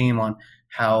security team on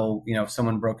how, if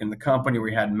someone broke into the company,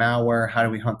 we had malware, how do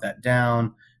we hunt that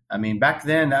down? I mean, back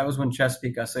then, that was when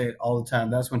Chesapeake, I say it all the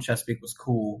time, that's when Chesapeake was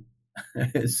cool.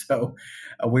 So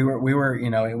we were,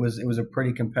 it was a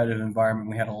pretty competitive environment.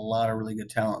 We had a lot of really good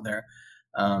talent there.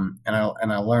 And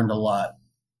I learned a lot,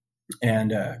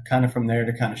 and kind of from there,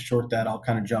 to kind of short that, I'll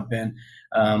kind of jump in.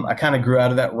 I kind of grew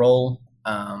out of that role,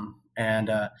 and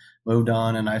moved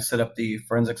on, and I set up the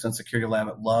forensics and security lab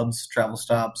at Lubs Travel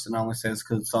Stops. And I only say this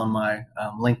because it's on my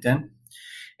LinkedIn.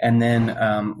 And then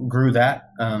grew that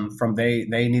from they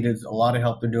needed a lot of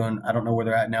help. They're doing, I don't know where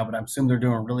they're at now, but I assume they're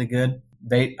doing really good.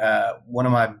 They one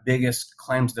of my biggest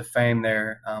claims to fame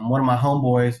there, one of my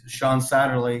homeboys, Sean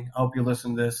Satterley, I hope you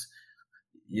listen to this,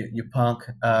 you punk.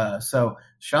 So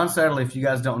Sean Satterley, if you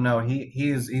guys don't know,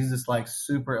 he's this like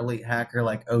super elite hacker,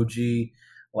 like OG,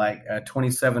 like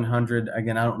 2700.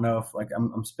 Again, I don't know if like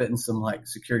I'm spitting some like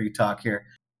security talk here.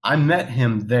 I met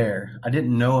him there. I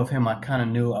didn't know of him. I kind of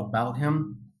knew about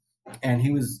him, and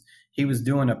he was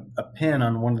doing a pin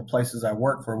on one of the places I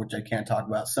work for, which I can't talk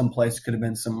about. Some place could have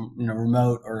been some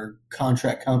remote or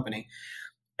contract company,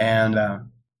 and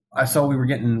I saw we were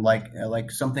getting like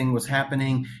something was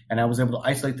happening, and I was able to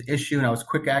isolate the issue, and I was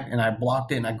quick act, and I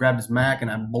blocked it, and I grabbed his Mac, and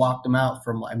I blocked him out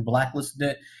and blacklisted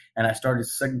it, and I started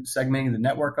segmenting the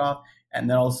network off, and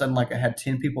then all of a sudden, like I had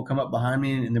 10 people come up behind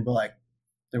me, and they were like,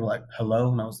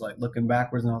 hello, and I was like looking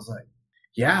backwards, and I was like,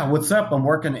 yeah, what's up? I'm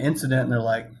working an incident, and they're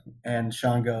like, and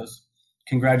Sean goes,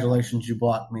 congratulations, you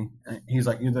blocked me. And he's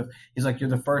like, you're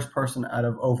the first person out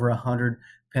of over 100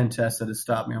 pen tests that has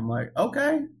stopped me. I'm like,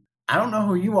 okay. I don't know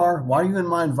who you are. Why are you in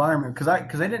my environment?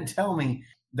 Because they didn't tell me.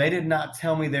 They did not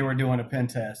tell me they were doing a pen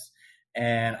test,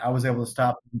 and I was able to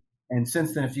stop them. And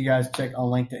since then, if you guys check on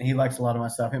LinkedIn, he likes a lot of my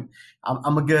stuff.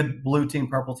 I'm a good blue team,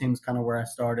 purple team is kind of where I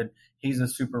started. He's a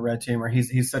super red teamer.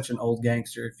 He's such an old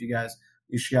gangster. If you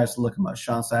should guys look him up,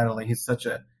 Sean Satterley. He's such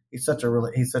a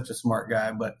smart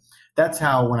guy. But that's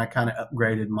how when I kind of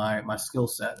upgraded my skill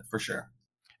set for sure.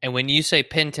 And when you say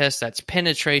pen test, that's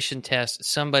penetration test.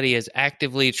 Somebody is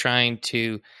actively trying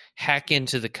to hack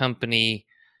into the company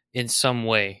in some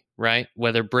way, right?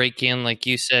 Whether break in, like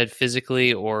you said,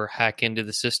 physically or hack into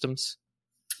the systems.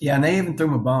 Yeah, and they even threw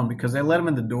him a bone because they let him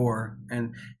in the door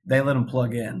and they let him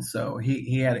plug in. So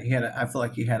he had I feel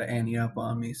like he had to ante up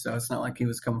on me. So it's not like he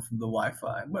was coming from the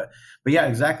Wi-Fi. But yeah,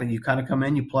 exactly. You kind of come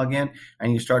in, you plug in,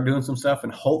 and you start doing some stuff,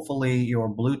 and hopefully your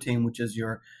blue team, which is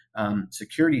your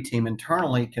security team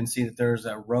internally, can see that there's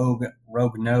a rogue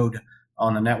node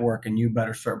on the network, and you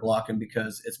better start blocking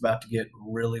because it's about to get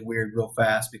really weird real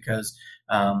fast because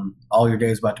all your day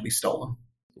is about to be stolen.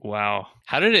 Wow.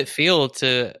 How did it feel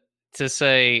to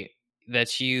say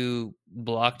that you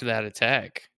blocked that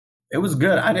attack? It was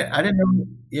good. I didn't know.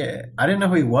 Yeah, I didn't know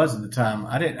who he was at the time.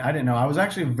 I didn't know. I was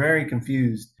actually very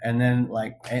confused. And then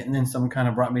someone kind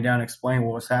of brought me down and explained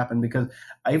what was happening because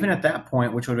even at that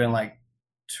point, which would have been like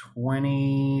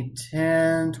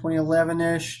 2010,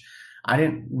 2011-ish, I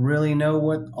didn't really know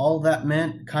what all that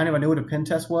meant. Kind of, I knew what a pen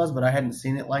test was, but I hadn't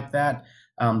seen it like that.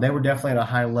 They were definitely at a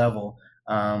high level.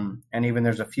 And even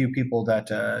there's a few people that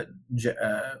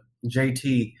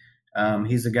JT,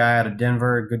 he's a guy out of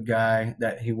Denver, a good guy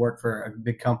that he worked for a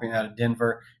big company out of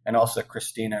Denver, and also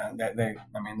Christina. They're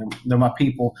my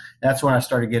people. That's when I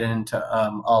started getting into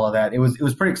all of that. It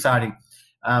was pretty exciting.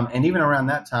 And even around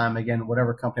that time, again,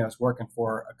 whatever company I was working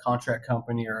for, a contract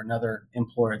company or another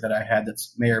employer that I had that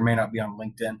may or may not be on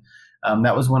LinkedIn,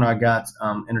 that was when I got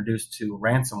introduced to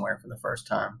ransomware for the first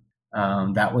time.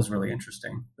 That was really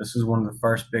interesting. This was one of the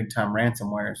first big time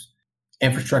ransomwares.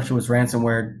 Infrastructure was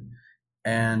ransomware.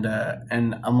 And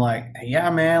I'm like,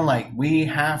 yeah, man, like we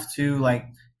have to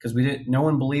because no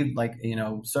one believed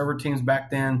server teams back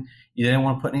then, you didn't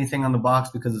want to put anything on the box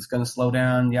because it's going to slow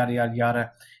down, yada, yada,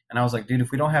 yada. And I was like, dude,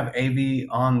 if we don't have AV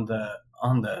on the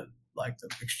the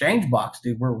Exchange box,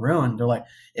 dude, we're ruined. They're like,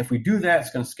 if we do that, it's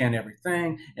going to scan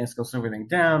everything and it's going to slow everything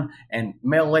down and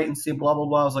mail latency, blah, blah,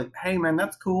 blah. I was like, hey, man,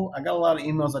 that's cool. I got a lot of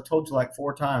emails. I told you like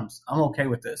 4 times. I'm okay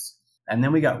with this. And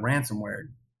then we got ransomware.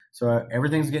 So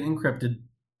everything's getting encrypted.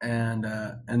 And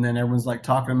then everyone's like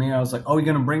talking to me. I was like, oh, you're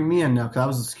going to bring me in now? Because I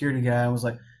was a security guy. I was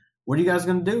like, what are you guys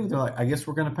going to do? They're like, I guess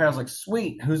we're going to pay. I was like,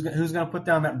 sweet. Who's going to put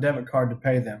down that debit card to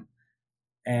pay them?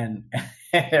 And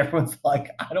everyone's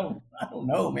like, I don't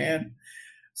know, man.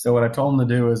 So what I told them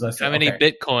to do is I said, how many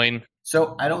Bitcoin?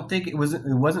 So I don't think it wasn't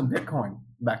Bitcoin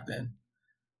back then.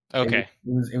 Okay.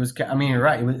 It was. I mean, you're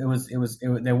right. It was.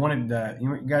 They wanted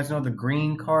you guys know the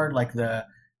green card, like the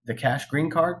cash green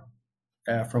card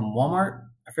from Walmart.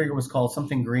 I figure it was called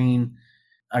something green.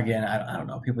 Again, I don't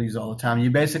know. People use it all the time. You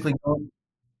basically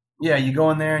you go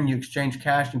in there and you exchange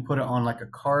cash and you put it on like a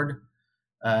card.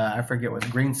 I forget what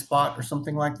Green Spot or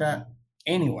something like that.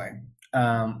 Anyway,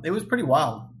 it was pretty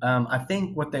wild. I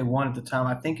think what they wanted at the time,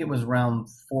 I think it was around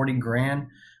 $40,000,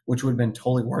 which would have been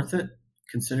totally worth it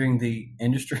considering the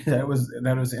industry that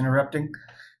was interrupting.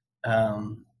 But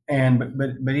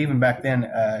even back then,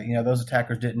 those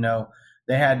attackers didn't know.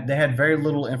 They had very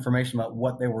little information about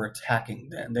what they were attacking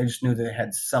then. They just knew that they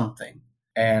had something.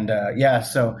 And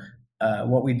so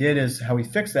what we did is how we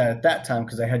fixed that at that time,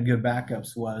 because I had good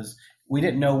backups, was we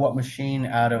didn't know what machine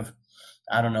out of,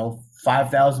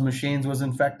 5,000 machines was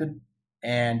infected.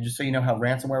 And just so you know how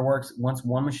ransomware works, once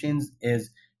one machine is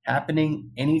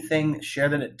happening, anything share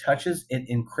that it touches, it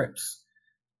encrypts.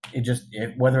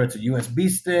 Whether it's a USB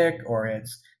stick or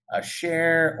it's a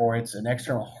share or it's an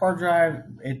external hard drive,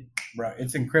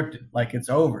 it's encrypted, like it's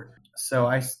over. So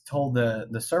I told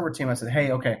the server team, I said,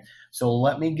 hey, okay, so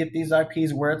let me get these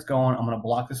IPs where it's going. I'm going to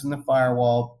block this in the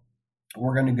firewall.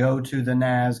 We're going to go to the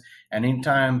NAS, and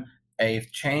anytime a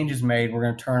change is made, we're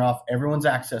going to turn off everyone's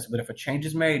access. But if a change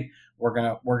is made,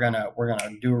 we're gonna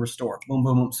do a restore. Boom,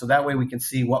 boom, boom. So that way we can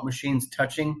see what machine's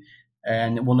touching,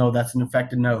 and we'll know that's an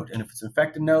infected node. And if it's an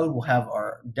infected node, we'll have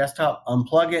our desktop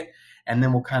unplug it, and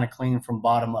then we'll kind of clean from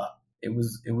bottom up. It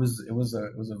was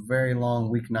a very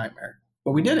long week nightmare,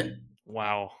 but we did it.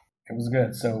 Wow. It was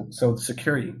good. So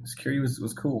security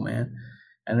was cool, man.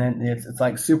 And then it's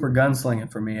like super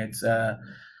gunslinging for me. It's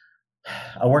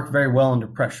I worked very well under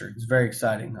pressure. It's very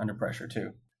exciting under pressure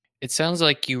too. It sounds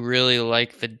like you really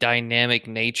like the dynamic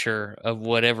nature of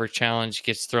whatever challenge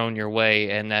gets thrown your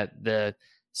way, and that the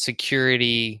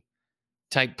security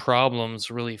type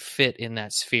problems really fit in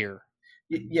that sphere.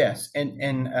 Yes, and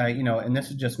and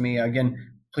this is just me. Again,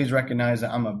 please recognize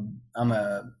that I'm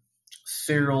a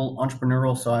serial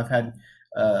entrepreneurial, so I've had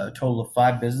a total of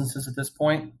 5 businesses at this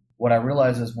point. What I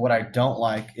realize is what I don't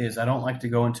like is I don't like to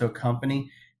go into a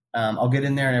company. I'll get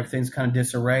in there and everything's kind of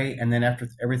disarray, and then after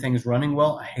everything is running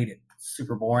well, I hate it. It's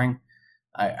super boring.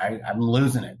 I'm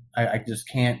losing it. I just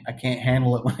can't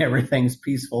handle it when everything's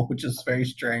peaceful, which is very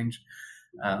strange.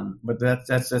 But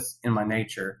that's in my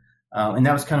nature. And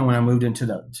that was kind of when I moved into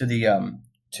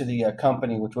the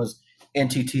company, which was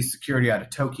NTT Security out of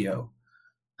Tokyo.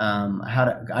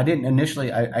 I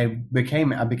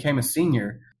became a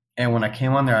senior, and when I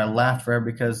came on there, I laughed forever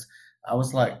because I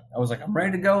was like, I'm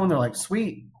ready to go, and they're like,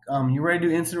 sweet. You ready to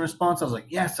do incident response? I was like,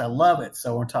 yes, I love it.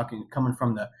 So we're talking coming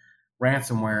from the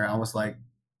ransomware. I was like,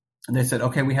 and they said,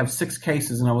 okay, we have 6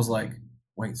 cases. And I was like,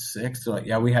 wait, 6? They're like,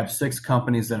 yeah, we have 6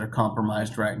 companies that are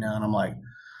compromised right now. And I'm like,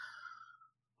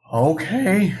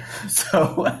 okay.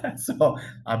 So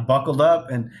I buckled up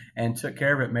and took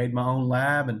care of it, made my own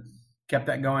lab and kept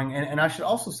that going. And I should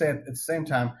also say at the same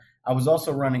time, I was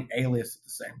also running Alias at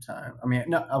the same time. I mean,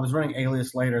 no, I was running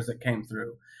Alias later as it came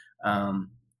through.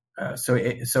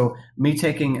 So me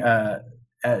taking that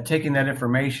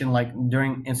information, like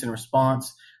during incident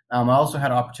response, I also had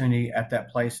an opportunity at that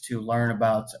place to learn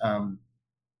about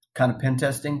kind of pen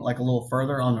testing, like a little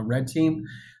further on the red team,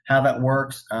 how that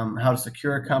works, how to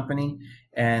secure a company,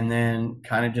 and then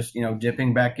kind of just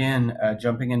dipping back in,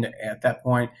 jumping into at that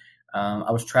point.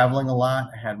 I was traveling a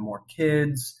lot. I had more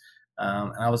kids,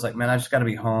 and I was like, man, I just got to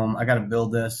be home. I got to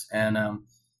build this, and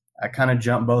I kind of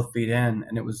jumped both feet in,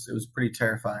 and it was pretty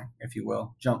terrifying, if you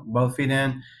will. Jumped both feet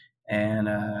in, and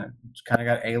kind of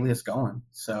got Alias going.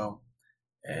 So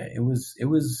it was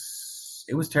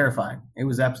terrifying. It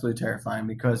was absolutely terrifying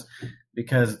because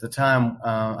at the time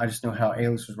I just knew how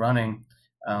Alias was running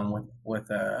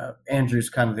with Andrew's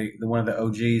kind of the one of the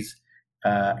OGs,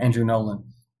 Andrew Nolan,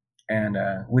 and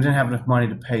we didn't have enough money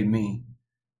to pay me,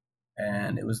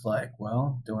 and it was like,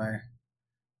 well, do I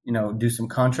do some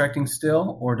contracting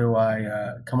still, or do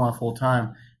I come on full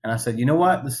time? And I said, you know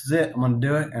what, this is it. I'm going to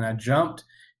do it. And I jumped.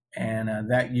 And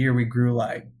that year we grew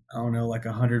like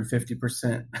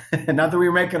 150%. Not that we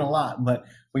were making a lot, but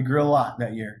we grew a lot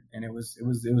that year. And it was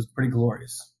pretty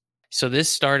glorious. So this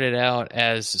started out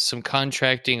as some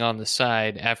contracting on the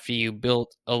side after you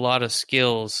built a lot of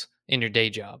skills in your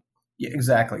day job. Yeah,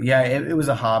 exactly. Yeah, it was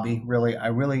a hobby, really. I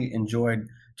really enjoyed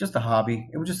just a hobby.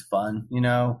 It was just fun,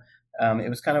 It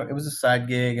was a side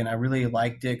gig, and I really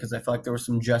liked it because I felt like there was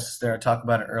some justice there. I talked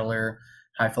about it earlier.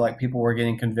 I feel like people were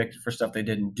getting convicted for stuff they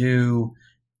didn't do.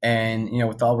 And,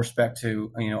 with all respect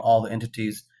to, all the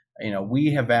entities,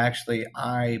 we have actually,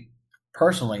 I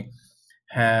personally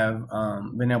have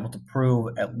been able to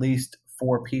prove at least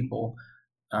 4 people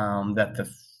that the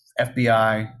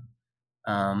FBI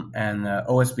and the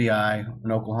OSBI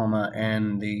in Oklahoma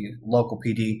and the local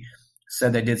PD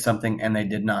said they did something and they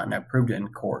did not, and I proved it in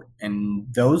court.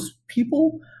 And those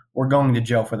people were going to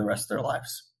jail for the rest of their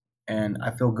lives. And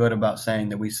I feel good about saying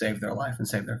that we saved their life and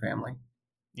saved their family.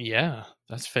 Yeah,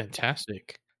 that's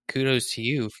fantastic. Kudos to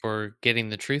you for getting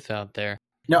the truth out there.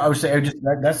 No, I would say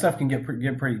that stuff can get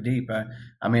pretty deep.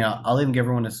 I'll even give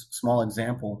everyone a small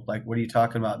example. Like, what are you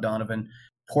talking about, Donovan?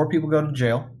 Poor people go to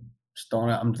jail.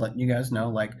 I'm just letting you guys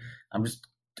know.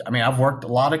 I've worked a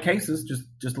lot of cases.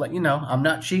 Just let you know, I'm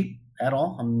not cheap at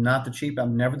all. I'm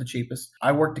never the cheapest.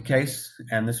 I worked a case,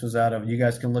 and this was out of, you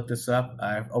guys can look this up.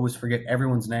 I always forget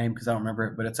everyone's name because I don't remember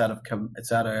it, but it's out of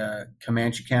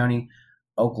Comanche County,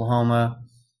 Oklahoma.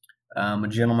 A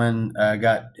gentleman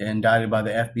got indicted by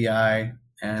the FBI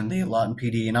and the Lawton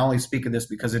PD. And I only speak of this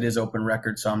because it is open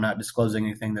record, so I'm not disclosing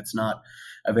anything that's not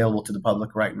available to the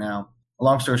public right now.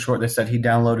 Long story short, they said he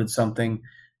downloaded something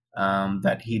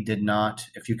that he did not.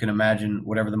 If you can imagine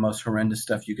whatever the most horrendous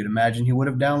stuff you could imagine, he would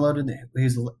have downloaded.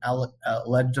 He's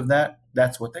alleged of that.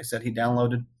 That's what they said he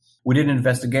downloaded. We did an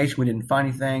investigation. We didn't find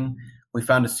anything. We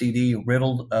found a CD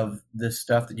riddled of this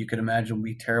stuff that you could imagine would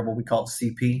be terrible. We call it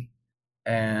CP.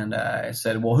 And I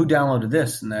said, well, who downloaded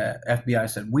this? And the FBI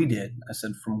said, we did. I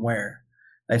said, from where?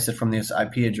 They said, from this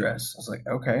IP address. I was like,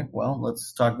 okay, well,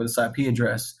 let's talk about this IP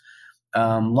address.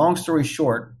 Long story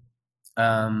short,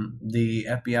 the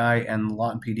FBI and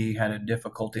Lawton PD had a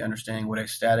difficulty understanding what a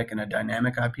static and a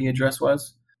dynamic IP address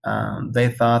was. They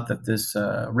thought that this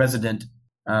resident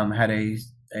had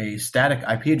a static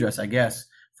IP address, I guess,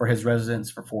 for his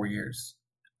residence for 4 years.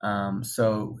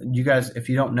 So you guys, if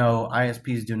you don't know,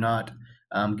 ISPs do not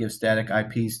give static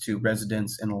IPs to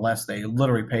residents unless they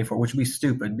literally pay for it, which would be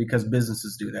stupid because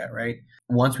businesses do that, right?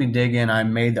 Once we dig in, I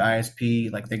made the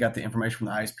ISP, like they got the information from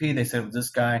the ISP. They said it was this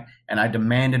guy, and I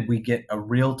demanded we get a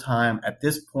real time. At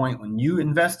this point, when you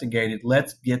investigated,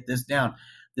 let's get this down.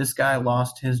 This guy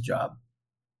lost his job.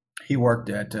 He worked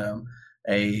at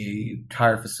a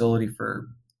tire facility for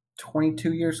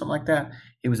 22 years, something like that.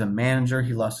 He was a manager.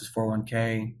 He lost his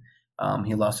 401k.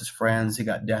 He lost his friends. He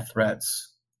got death threats.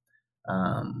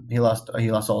 He lost all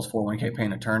his 401k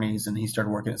paying attorneys, and he started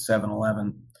working at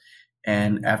 7-Eleven.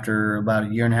 And after about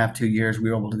 1.5 years, 2 years, we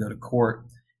were able to go to court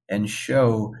and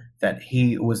show that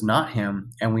he was not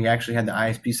him. And we actually had the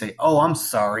ISP say, oh, I'm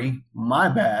sorry, my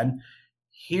bad.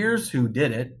 Here's who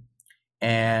did it.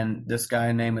 And this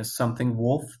guy name is something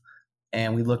Wolf.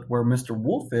 And we looked where Mr.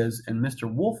 Wolf is, and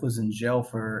Mr. Wolf was in jail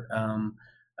for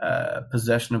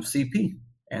possession of CP,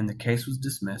 and the case was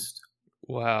dismissed.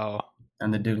 Wow.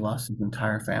 And the dude lost his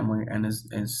entire family and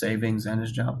his savings and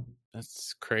his job.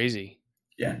 That's crazy.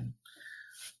 Yeah.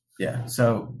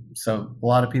 So a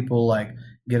lot of people like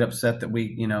get upset that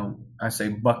we, I say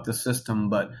buck the system,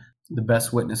 but the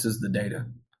best witness is the data.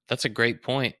 That's a great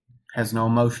point. Has no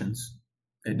emotions.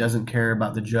 It doesn't care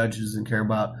about the judge, doesn't care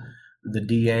about the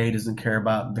DA, doesn't care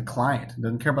about the client,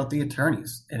 doesn't care about the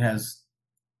attorneys.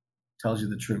 Tells you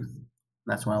the truth.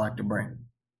 That's what I like to bring.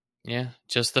 Yeah,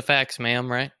 just the facts,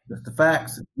 ma'am, right? Just the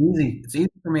facts. It's easy. It's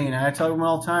easy for me. And I tell them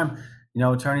all the time,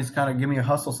 attorneys kind of give me a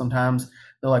hustle sometimes.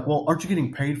 They're like, well, aren't you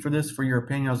getting paid for this, for your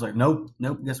opinion? I was like, nope.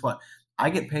 Guess what?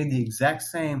 I get paid the exact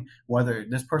same whether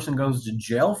this person goes to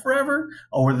jail forever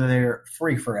or whether they're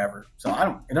free forever. So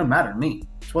it doesn't matter to me.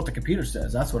 It's what the computer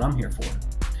says. That's what I'm here for.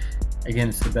 Again,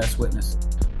 it's the best witness.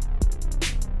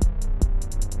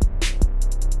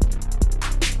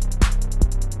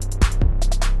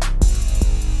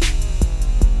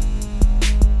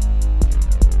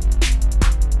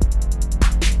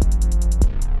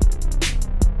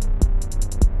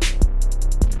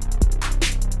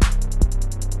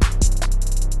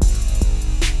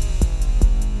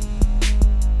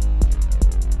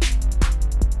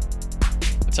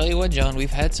 Tell you what, John,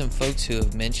 we've had some folks who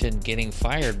have mentioned getting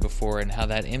fired before and how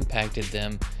that impacted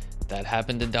them. That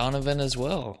happened to Donovan as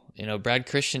well. Brad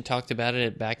Christian talked about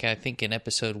it back, I think, in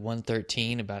episode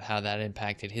 113 about how that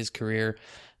impacted his career.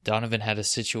 Donovan had a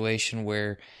situation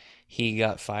where he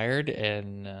got fired,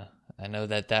 and I know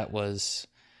that was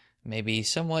maybe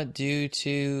somewhat due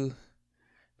to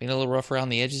being a little rough around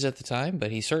the edges at the time, but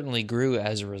he certainly grew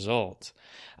as a result.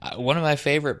 One of my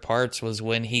favorite parts was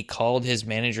when he called his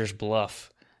manager's bluff.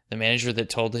 The manager that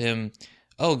told him,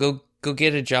 oh, go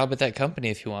get a job at that company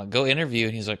if you want. Go interview.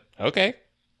 And he's like, okay.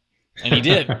 And he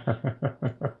did.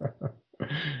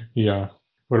 Yeah.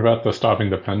 What about the stopping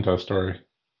the Penta story?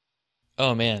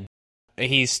 Oh, man.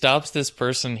 He stops this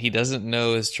person he doesn't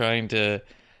know is trying to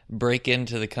break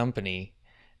into the company.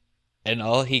 And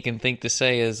all he can think to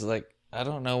say is like, I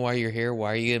don't know why you're here.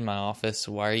 Why are you in my office?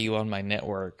 Why are you on my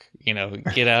network? Get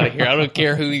out of here. I don't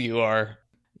care who you are.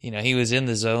 He was in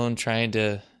the zone trying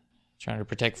to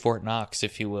protect Fort Knox,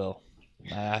 if you will.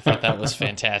 I thought that was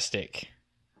fantastic.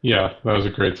 Yeah, that was a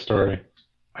great story.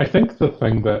 I think the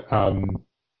thing that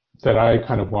that I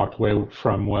kind of walked away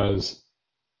from was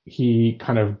he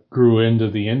kind of grew into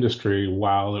the industry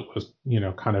while it was,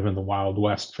 kind of in the Wild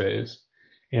West phase.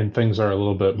 And things are a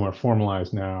little bit more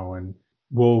formalized now. And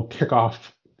we'll kick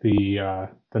off the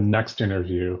next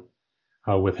interview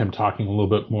with him talking a little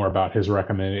bit more about his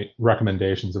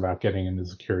recommendations about getting into the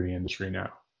security industry now.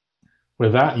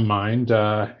 With that in mind,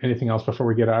 anything else before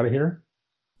we get out of here?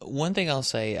 One thing I'll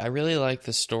say, I really like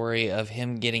the story of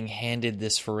him getting handed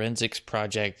this forensics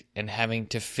project and having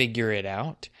to figure it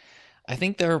out. I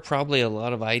think there are probably a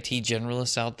lot of IT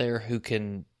generalists out there who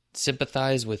can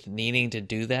sympathize with needing to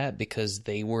do that because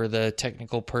they were the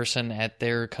technical person at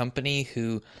their company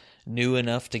who knew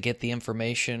enough to get the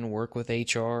information, work with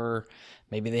HR,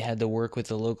 maybe they had to work with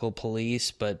the local police,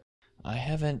 but I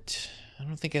haven't I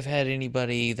don't think I've had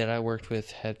anybody that I worked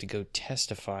with have to go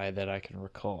testify that I can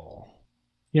recall.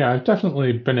 Yeah, I've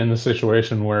definitely been in the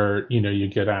situation where, you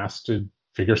get asked to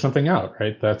figure something out,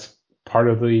 right? That's part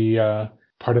of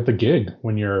the gig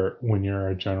when you're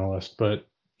a journalist. But,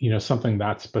 something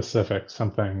that specific,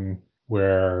 something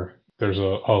where there's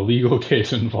a legal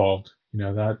case involved,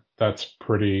 that's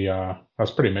pretty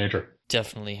major.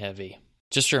 Definitely heavy.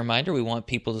 Just a reminder, we want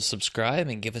people to subscribe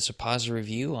and give us a positive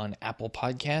review on Apple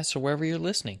Podcasts or wherever you're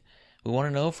listening. We want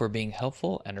to know if we're being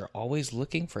helpful and are always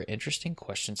looking for interesting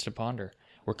questions to ponder.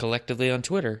 We're collectively on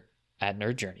Twitter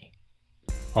 @NerdJourney.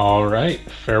 All right,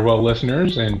 farewell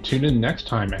listeners, and tune in next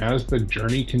time as the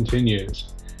journey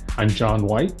continues. I'm John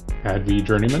White,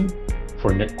 @VJourneyman,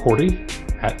 for Nick Cordy,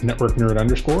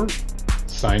 @NetworkNerd_,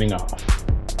 signing off.